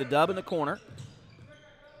Scott gets it to Dub in the corner.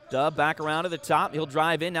 Dub back around to the top. He'll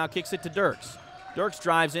drive in, now kicks it to Dirks. Dirks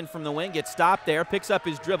drives in from the wing, gets stopped there, picks up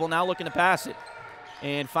his dribble, now looking to pass it.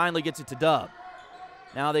 And finally gets it to Dub.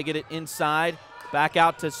 Now they get it inside, back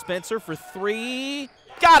out to Spencer for three.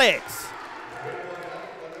 Got it!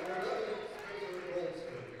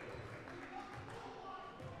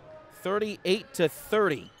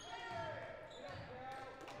 (38-30).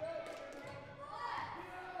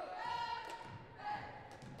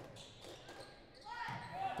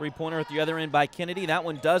 Three-pointer at the other end by Kennedy. That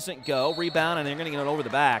one doesn't go. Rebound, and they're going to get it over the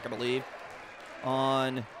back, I believe,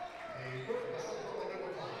 on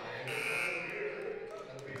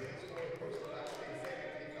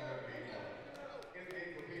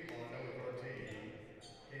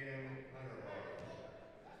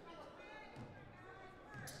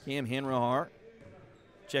Cam Hanrahar.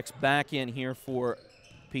 Checks back in here for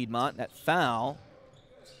Piedmont. That foul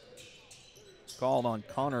called on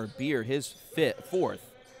Connor Beard, his fourth.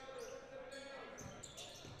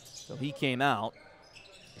 So he came out.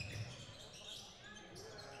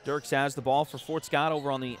 Dirks has the ball for Fort Scott over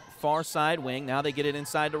on the far side wing. Now they get it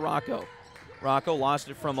inside to Rocco. Rocco lost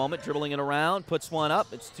it for a moment, dribbling it around, puts one up.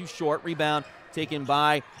 It's too short. Rebound taken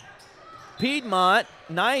by Piedmont.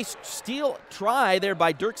 Nice steal try there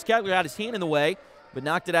by Dirks. Kegler had his hand in the way, but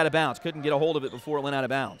knocked it out of bounds. Couldn't get a hold of it before it went out of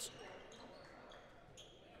bounds.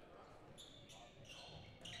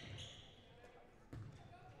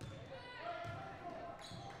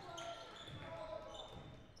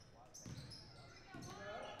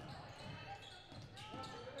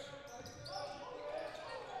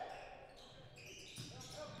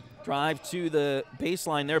 Drive to the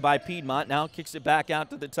baseline there by Piedmont. Now kicks it back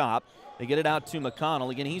out to the top. They get it out to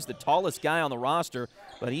McConnell. Again, he's the tallest guy on the roster,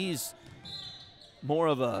 but he's more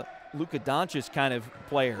of a Luka Doncic kind of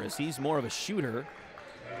player, as he's more of a shooter.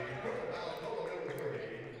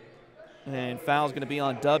 And foul's going to be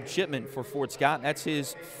on Dub Chipman for Fort Scott. That's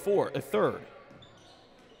his third.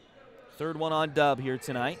 Third one on Dub here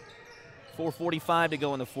tonight. 4:45 to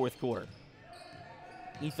go in the fourth quarter.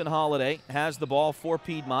 Ethan Holiday has the ball for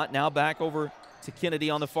Piedmont. Now back over to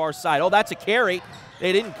Kennedy on the far side. Oh, that's a carry.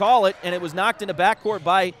 They didn't call it, and it was knocked into backcourt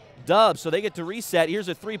by Dub, so they get to reset. Here's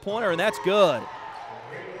a three-pointer, and that's good.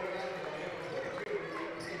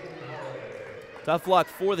 Tough luck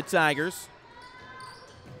for the Tigers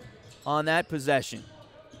on that possession.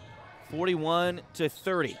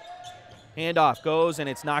 41-30. Handoff goes, and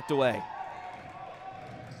it's knocked away.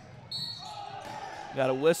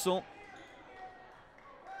 Got a whistle.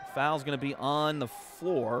 Foul's going to be on the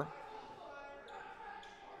floor.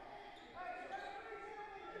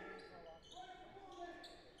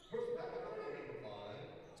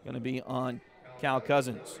 It's going to be on Cal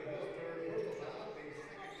Cousins.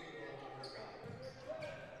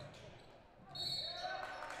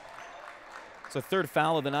 It's the third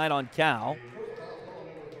foul of the night on Cal.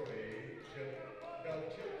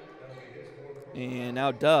 And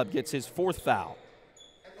now Dub gets his fourth foul.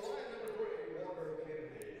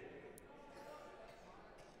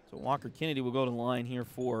 So Walker Kennedy will go to the line here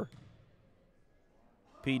for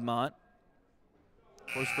Piedmont.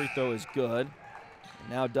 First free throw is good. And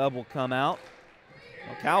now Dub will come out.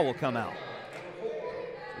 Well, Cal will come out.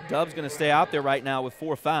 So Dub's going to stay out there right now with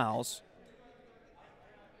 4 fouls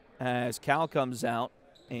as Cal comes out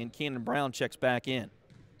and Cannon Brown checks back in.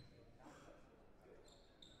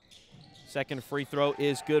 Second free throw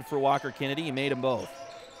is good for Walker Kennedy. He made them both.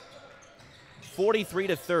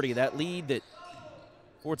 43-30, that lead that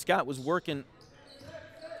Fort Scott was working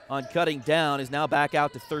on cutting down is now back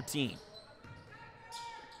out to 13.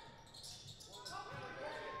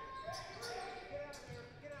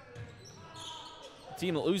 The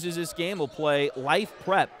team that loses this game will play Life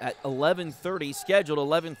Prep at 11:30, scheduled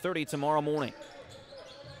 11:30 tomorrow morning.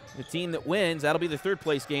 The team that wins, that'll be the third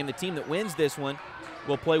place game. The team that wins this one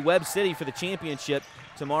will play Webb City for the championship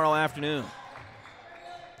tomorrow afternoon.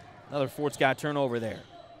 Another Fort Scott turnover there.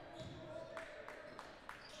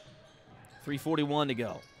 3:41 to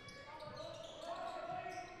go.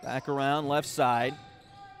 Back around left side.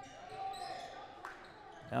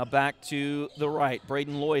 Now back to the right.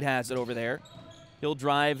 Braden Lloyd has it over there. He'll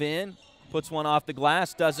drive in, puts one off the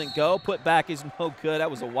glass, doesn't go. Put back is no good.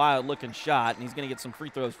 That was a wild-looking shot, and he's going to get some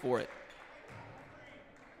free throws for it.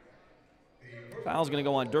 Foul's going to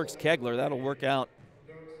go on Dirks Kegler. That'll work out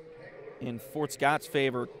in Fort Scott's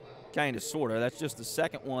favor, kind of, sort of. That's just the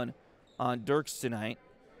second one on Dirks tonight.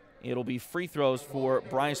 It'll be free throws for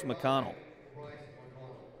Bryce McConnell.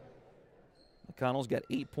 McConnell's got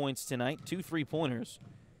 8 points tonight, 2 3-pointers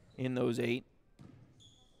in those 8.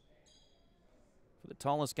 For the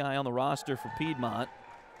tallest guy on the roster for Piedmont.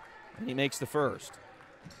 And he makes the first.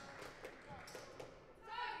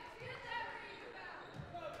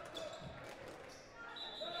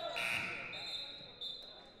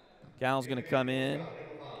 Cal's going to come in.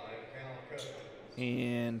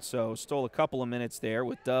 And so stole a couple of minutes there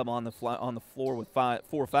with Dub on the floor with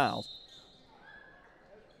 4 fouls.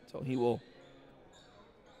 So he will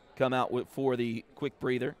come out for the quick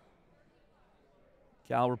breather.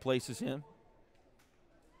 Cal replaces him.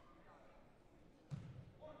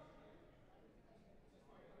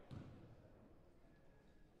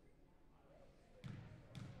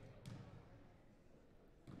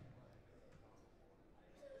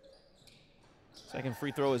 Second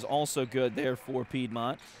free throw is also good there for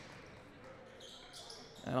Piedmont.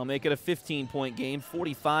 That'll make it a 15-point game,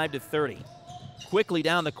 45-30. Quickly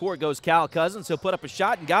down the court goes Cal Cousins. He'll put up a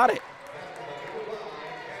shot and got it.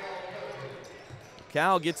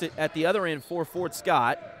 Cal gets it at the other end for Fort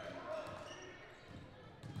Scott.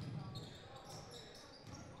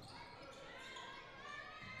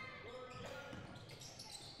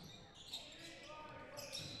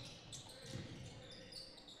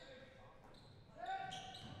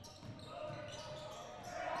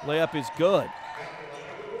 Layup is good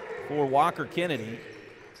for Walker Kennedy.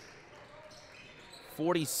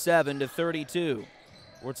 47-32.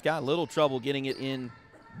 Fort's got a little trouble getting it in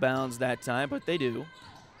bounds that time, but they do.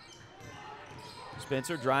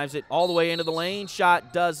 Spencer drives it all the way into the lane.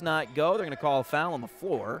 Shot does not go. They're going to call a foul on the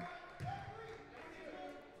floor.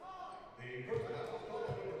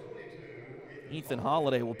 Ethan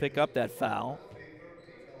Holiday will pick up that foul.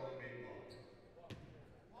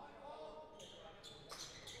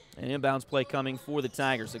 An inbounds play coming for the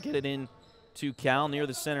Tigers. They get it in to Cal near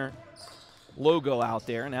the center logo out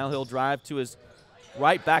there. Now he'll drive to his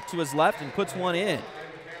right, back to his left, and puts one in.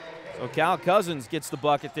 So Cal Cousins gets the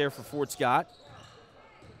bucket there for Fort Scott.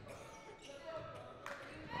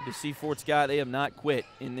 To see Fort Scott, they have not quit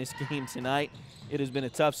in this game tonight. It has been a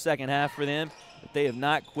tough second half for them, but they have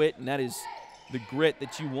not quit, and that is the grit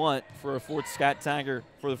that you want for a Fort Scott Tiger,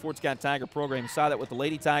 for the Fort Scott Tiger program. You saw that with the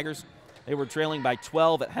Lady Tigers. They were trailing by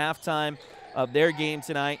 12 at halftime of their game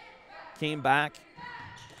tonight. Came back,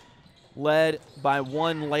 led by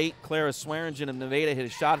 1 late. Clara Swearingen of Nevada hit a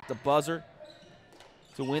shot at the buzzer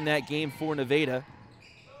to win that game for Nevada.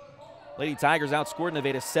 Lady Tigers outscored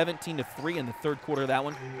Nevada 17-3 in the third quarter of that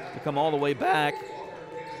one to come all the way back.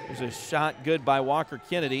 There's a shot good by Walker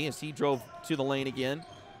Kennedy as he drove to the lane again.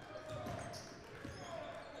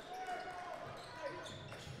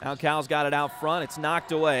 Now Cal's got it out front. It's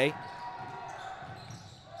knocked away.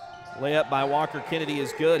 Layup by Walker Kennedy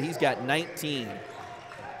is good. He's got 19.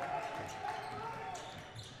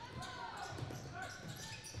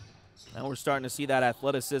 Now we're starting to see that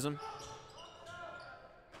athleticism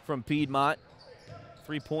from Piedmont.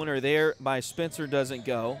 Three-pointer there by Spencer doesn't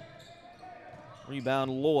go. Rebound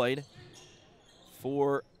Lloyd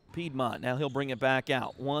for Piedmont. Now he'll bring it back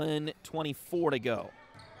out. 1:24 to go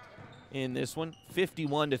in this one.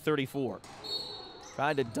 51-34.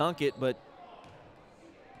 Tried to dunk it, but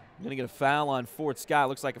going to get a foul on Fort Scott.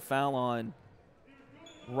 Looks like a foul on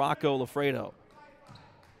Rocco Lafredo.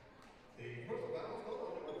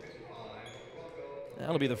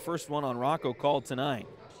 That'll be the first one on Rocco called tonight.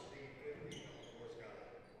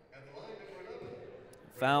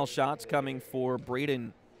 Foul shots coming for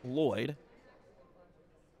Braden Lloyd.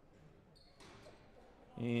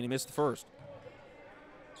 And he missed the first.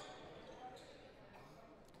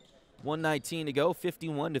 1:19 to go,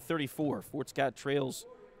 51-34. Fort Scott trails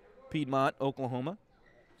Piedmont, Oklahoma.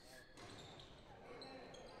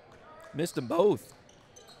 Missed them both.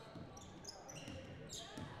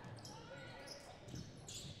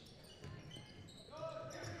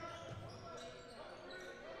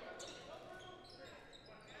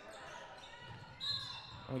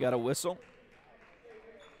 We got a whistle.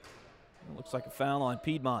 It looks like a foul on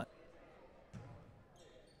Piedmont.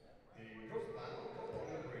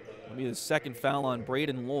 It'll be the second foul on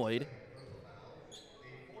Braden Lloyd.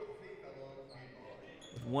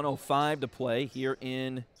 1:05 to play here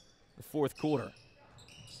in the fourth quarter.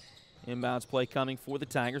 Inbounds play coming for the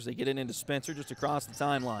Tigers. They get it into Spencer just across the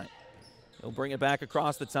timeline. He'll bring it back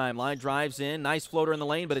across the timeline. Drives in. Nice floater in the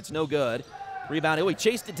lane, but it's no good. Rebound. Oh, he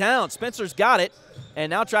chased it down. Spencer's got it and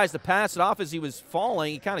now tries to pass it off as he was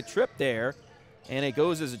falling. He kind of tripped there, and it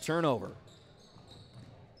goes as a turnover.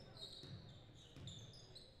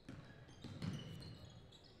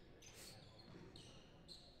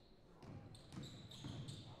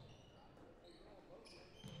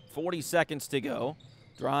 .40 seconds to go.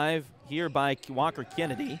 Drive here by Walker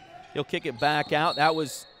Kennedy. He'll kick it back out. That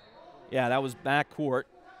was backcourt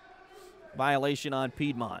violation on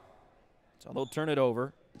Piedmont. So they'll turn it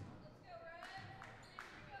over.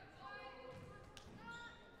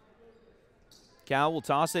 Cal will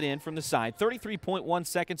toss it in from the side. 33.1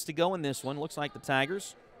 seconds to go in this one. Looks like the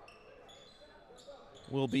Tigers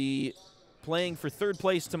will be playing for third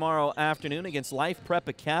place tomorrow afternoon against Life Prep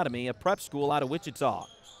Academy, a prep school out of Wichita.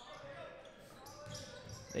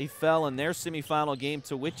 They fell in their semifinal game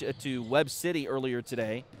to Webb City earlier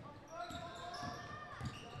today.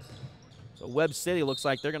 So Webb City looks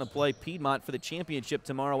like they're going to play Piedmont for the championship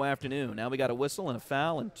tomorrow afternoon. Now we got a whistle and a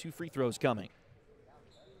foul and 2 free throws coming.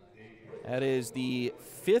 That is the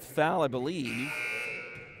 5th foul, I believe,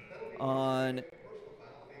 on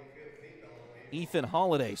Ethan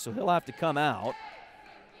Holiday. So he'll have to come out.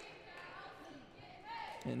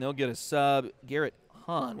 And they'll get a sub. Garrett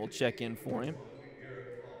Hahn will check in for him.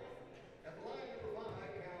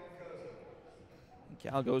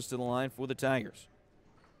 Cal goes to the line for the Tigers.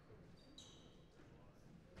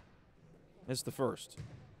 Missed the first.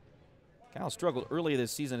 Cal struggled earlier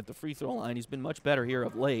this season at the free throw line. He's been much better here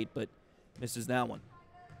of late, but misses that one.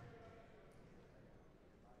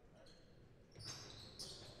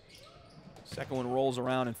 Second one rolls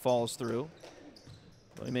around and falls through.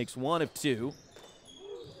 So he makes 1 of 2.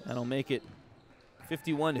 That'll make it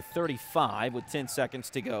 51-35 with 10 seconds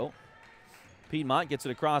to go. Piedmont gets it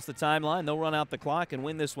across the timeline. They'll run out the clock and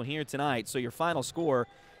win this one here tonight. So your final score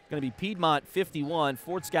going to be Piedmont 51,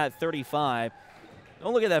 Fort Scott 35.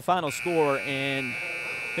 Don't look at that final score and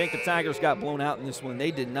think the Tigers got blown out in this one.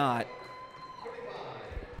 They did not.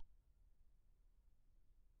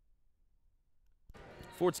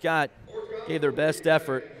 Fort Scott gave their best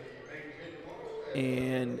effort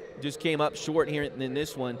and just came up short here in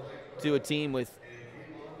this one to a team with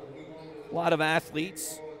a lot of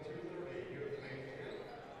athletes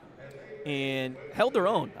and held their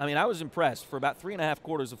own. I mean, I was impressed. For about 3.5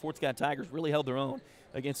 quarters, the Fort Scott Tigers really held their own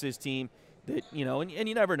against this team that, you know, and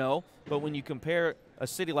you never know, but when you compare a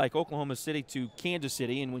city like Oklahoma City to Kansas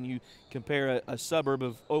City, and when you compare a suburb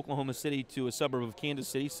of Oklahoma City to a suburb of Kansas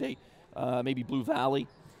City, say maybe Blue Valley,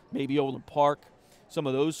 maybe Overland Park, some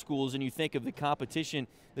of those schools, and you think of the competition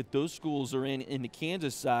that those schools are in the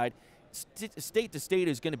Kansas side, state to state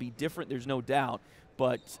is going to be different, there's no doubt,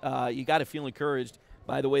 but you got to feel encouraged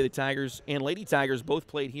by the way the Tigers and Lady Tigers both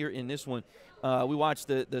played here in this one. We watched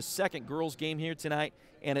the second girls game here tonight,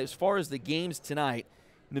 and as far as the games tonight,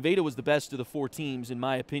 Nevada was the best of the 4 teams in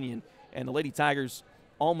my opinion, and the Lady Tigers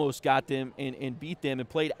almost got them and beat them and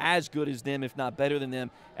played as good as them, if not better than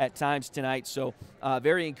them at times tonight. So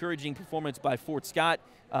very encouraging performance by Fort Scott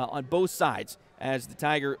on both sides as the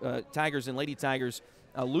Tigers and Lady Tigers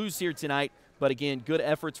lose here tonight. But again, good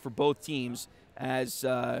efforts for both teams as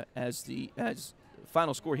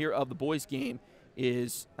final score here of the boys game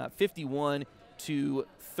is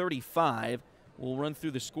 51-35. We'll run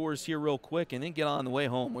through the scores here real quick and then get on the way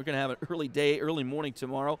home. We're going to have an early morning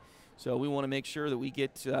tomorrow, so we want to make sure that we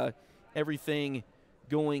get everything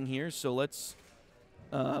going here. So let's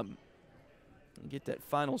get that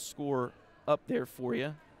final score up there for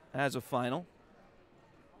you as a final.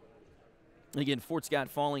 Again, Fort Scott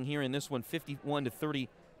falling here in this one,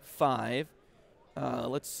 51-35.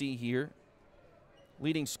 Let's see here.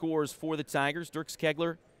 Leading scores for the Tigers, Dirks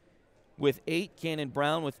Kegler with 8, Cannon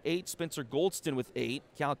Brown with 8, Spencer Goldston with 8,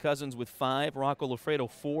 Cal Cousins with 5, Rocco Lafredo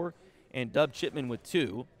 4, and Dub Chipman with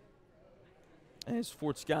 2. As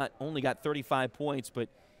Fort Scott only got 35 points, but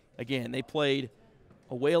again, they played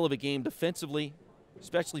a whale of a game defensively,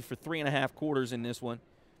 especially for 3.5 quarters in this one,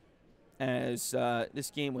 as this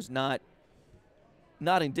game was not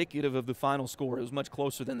indicative of the final score. It was much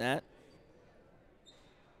closer than that.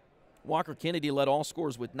 Walker Kennedy led all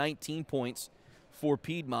scorers with 19 points for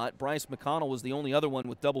Piedmont. Bryce McConnell was the only other one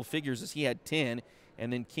with double figures as he had 10.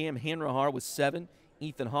 And then Cam Hanrahar with 7,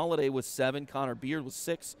 Ethan Holiday with 7, Connor Beard with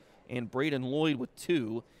 6, and Braden Lloyd with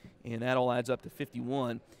 2. And that all adds up to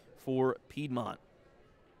 51 for Piedmont.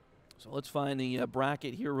 So let's find the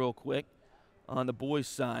bracket here real quick on the boys'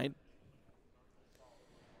 side.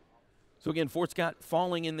 So again, Fort Scott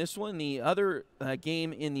falling in this one. The other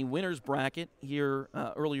game in the winners bracket here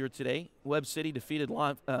earlier today, Webb City defeated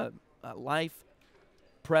Life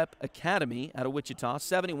Prep Academy out of Wichita.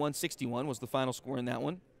 71-61 was the final score in that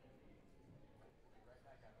one.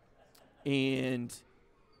 And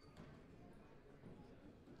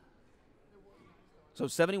so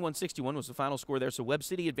 71-61 was the final score there. So Webb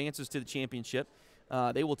City advances to the championship.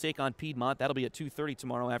 They will take on Piedmont. That'll be at 2:30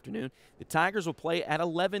 tomorrow afternoon. The Tigers will play at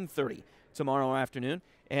 11:30 tomorrow afternoon.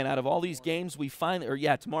 And out of all these games,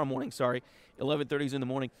 tomorrow morning, 11:30 is in the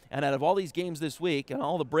morning. And out of all these games this week and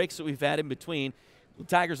all the breaks that we've had in between, the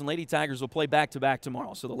Tigers and Lady Tigers will play back-to-back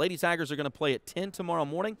tomorrow. So the Lady Tigers are going to play at 10 tomorrow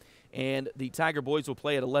morning, and the Tiger boys will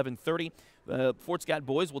play at 11:30. The Fort Scott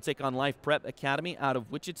boys will take on Life Prep Academy out of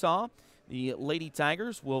Wichita. The Lady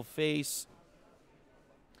Tigers will face,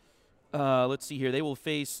 let's see here, they will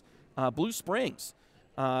face Blue Springs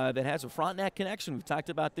that has a Frontenac connection. We've talked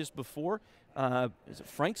about this before. Is it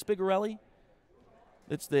Frank Spigarelli?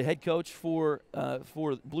 That's the head coach for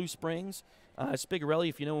Blue Springs.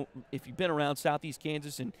 Spigarelli, if you've been around Southeast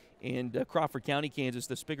Kansas and Crawford County, Kansas,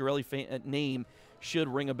 the Spigarelli name should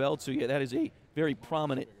ring a bell to you. That is a very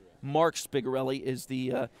prominent. Mark Spigarelli is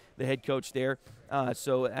the head coach there.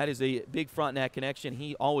 So that is a big Frontenac connection.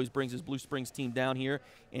 He always brings his Blue Springs team down here,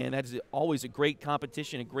 and that is always a great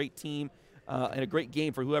competition, a great team, and a great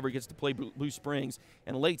game for whoever gets to play Blue Springs.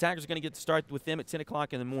 And the Lady Tigers are going to get to start with them at 10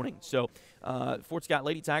 o'clock in the morning. So Fort Scott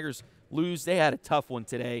Lady Tigers lose. They had a tough one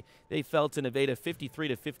today. They fell to Nevada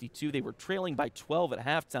 53-52. They were trailing by 12 at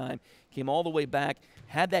halftime, came all the way back,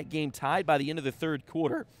 had that game tied by the end of the third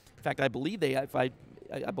quarter. In fact, I believe they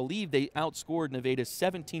outscored Nevada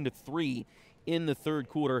 17-3 in the third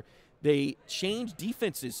quarter. They changed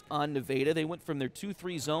defenses on Nevada. They went from their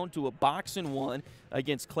 2-3 zone to a box and one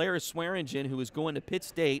against Clara Swearingen, who was going to Pitt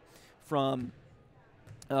State from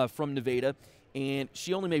Nevada, and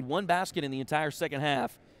she only made one basket in the entire second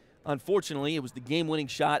half. Unfortunately, it was the game-winning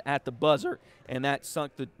shot at the buzzer, and that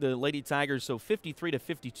sunk the Lady Tigers. So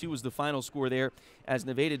 53-52 was the final score there as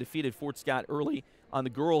Nevada defeated Fort Scott early on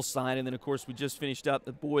the girls' side. And then, of course, we just finished up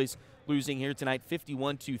the boys losing here tonight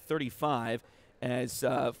 51-35 as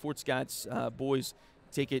Fort Scott's boys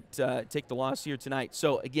take the loss here tonight.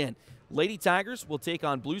 So, again, Lady Tigers will take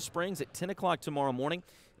on Blue Springs at 10 o'clock tomorrow morning.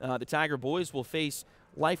 The Tiger boys will face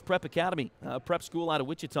Life Prep Academy, prep school out of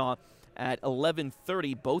Wichita, at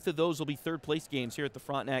 11:30. Both of those will be third-place games here at the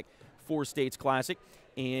Frontenac Four States Classic,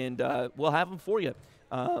 and we'll have them for you.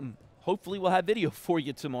 Hopefully we'll have video for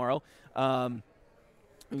you tomorrow.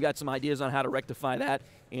 We've got some ideas on how to rectify that,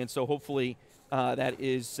 and so hopefully that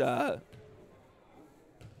is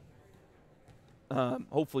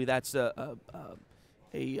hopefully that's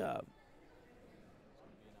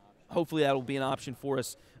hopefully that will be an option for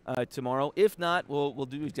us tomorrow. If not, we'll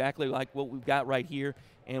do exactly like what we've got right here,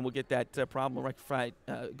 and we'll get that problem rectified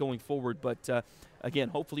going forward. But again,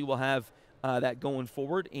 hopefully we'll have that going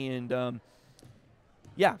forward. And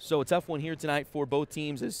yeah, so a tough one here tonight for both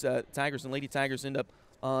teams as Tigers and Lady Tigers end up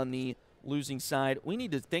on the losing side. We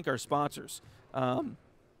need to thank our sponsors. I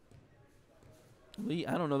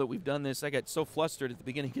don't know that we've done this. I got so flustered at the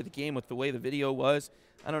beginning of the game with the way the video was.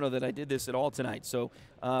 I don't know that I did this at all tonight, so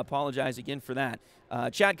apologize again for that.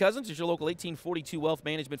 Chad Cousins is your local 1842 Wealth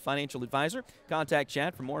Management Financial Advisor. Contact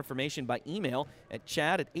Chad for more information by email at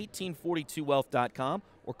chad@1842wealth.com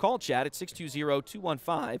or call Chad at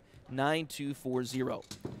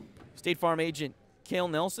 620-215-9240. State Farm agent Cale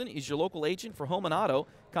Nelson is your local agent for home and auto.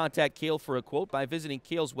 Contact Cale for a quote by visiting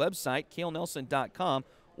Cale's website, calenelson.com,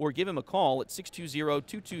 or give him a call at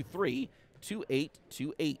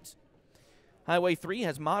 620-223-2828. Highway 3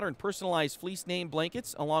 has modern personalized fleece name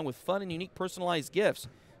blankets along with fun and unique personalized gifts.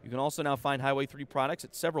 You can also now find Highway 3 products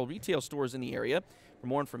at several retail stores in the area. For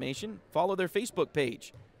more information, follow their Facebook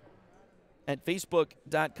page at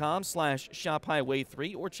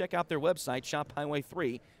facebook.com/shophighway3 or check out their website,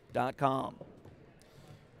 shophighway3.com.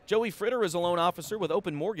 Joey Fritter is a loan officer with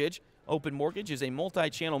Open Mortgage. Open Mortgage is a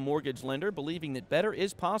multi-channel mortgage lender believing that better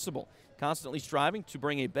is possible, constantly striving to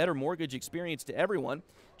bring a better mortgage experience to everyone.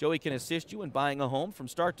 Joey can assist you in buying a home from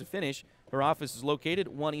start to finish. Her office is located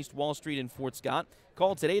at 1 East Wall Street in Fort Scott.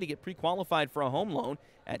 Call today to get pre-qualified for a home loan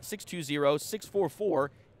at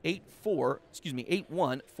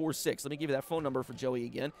 620-644-8146. Let me give you that phone number for Joey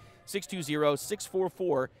again,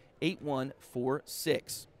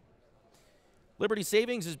 620-644-8146. Liberty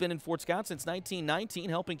Savings has been in Fort Scott since 1919,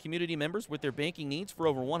 helping community members with their banking needs for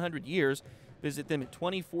over 100 years. Visit them at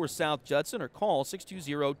 24 South Judson or call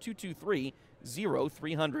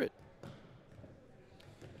 620-223-0300.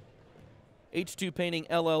 H2 Painting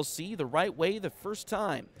LLC, the right way the first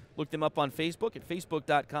time. Look them up on Facebook at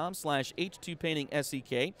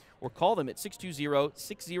facebook.com/H2PaintingSEK or call them at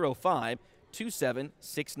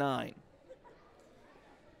 620-605-2769.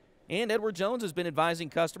 And Edward Jones has been advising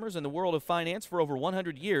customers in the world of finance for over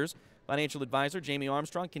 100 years. Financial advisor Jamie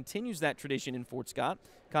Armstrong continues that tradition in Fort Scott.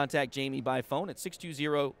 Contact Jamie by phone at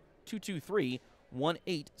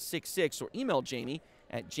 620-223-1866 or email Jamie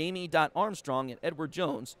at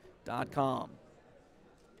jamie.armstrong@edwardjones.com.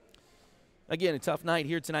 Again, a tough night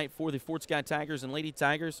here tonight for the Fort Scott Tigers and Lady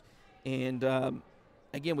Tigers. And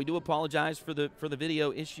again, we do apologize for the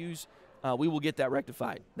video issues. We will get that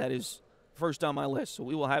rectified. That is first on my list, so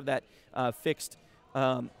we will have that fixed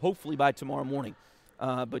hopefully by tomorrow morning.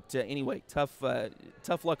 But anyway, tough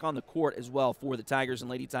luck on the court as well for the Tigers and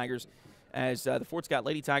Lady Tigers as the Fort Scott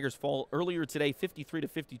Lady Tigers fall earlier today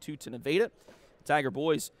 53-52 to Nevada. The Tiger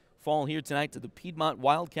boys fall here tonight to the Piedmont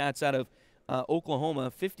Wildcats out of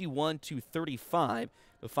Oklahoma, 51-35,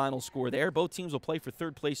 the final score there. Both teams will play for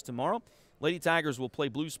third place tomorrow. Lady Tigers will play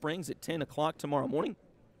Blue Springs at 10 o'clock tomorrow morning.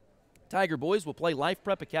 Tiger boys will play Life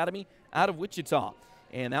Prep Academy out of Wichita,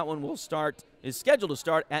 and that one is scheduled to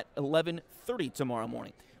start at 11:30 tomorrow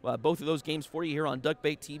morning. Both of those games for you here on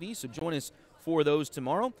Duckbait TV, so join us for those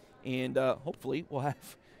tomorrow, and hopefully we'll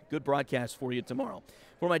have good broadcast for you tomorrow.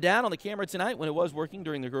 For my dad on the camera tonight when it was working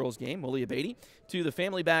during the girls' game, Willie Abady, to the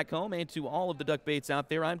family back home and to all of the Duckbaits out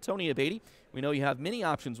there, I'm Tony Abady. We know you have many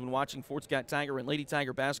options when watching Fort Scott Tiger and Lady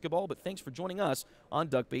Tiger basketball, but thanks for joining us on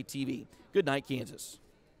Duckbait TV. Good night, Kansas.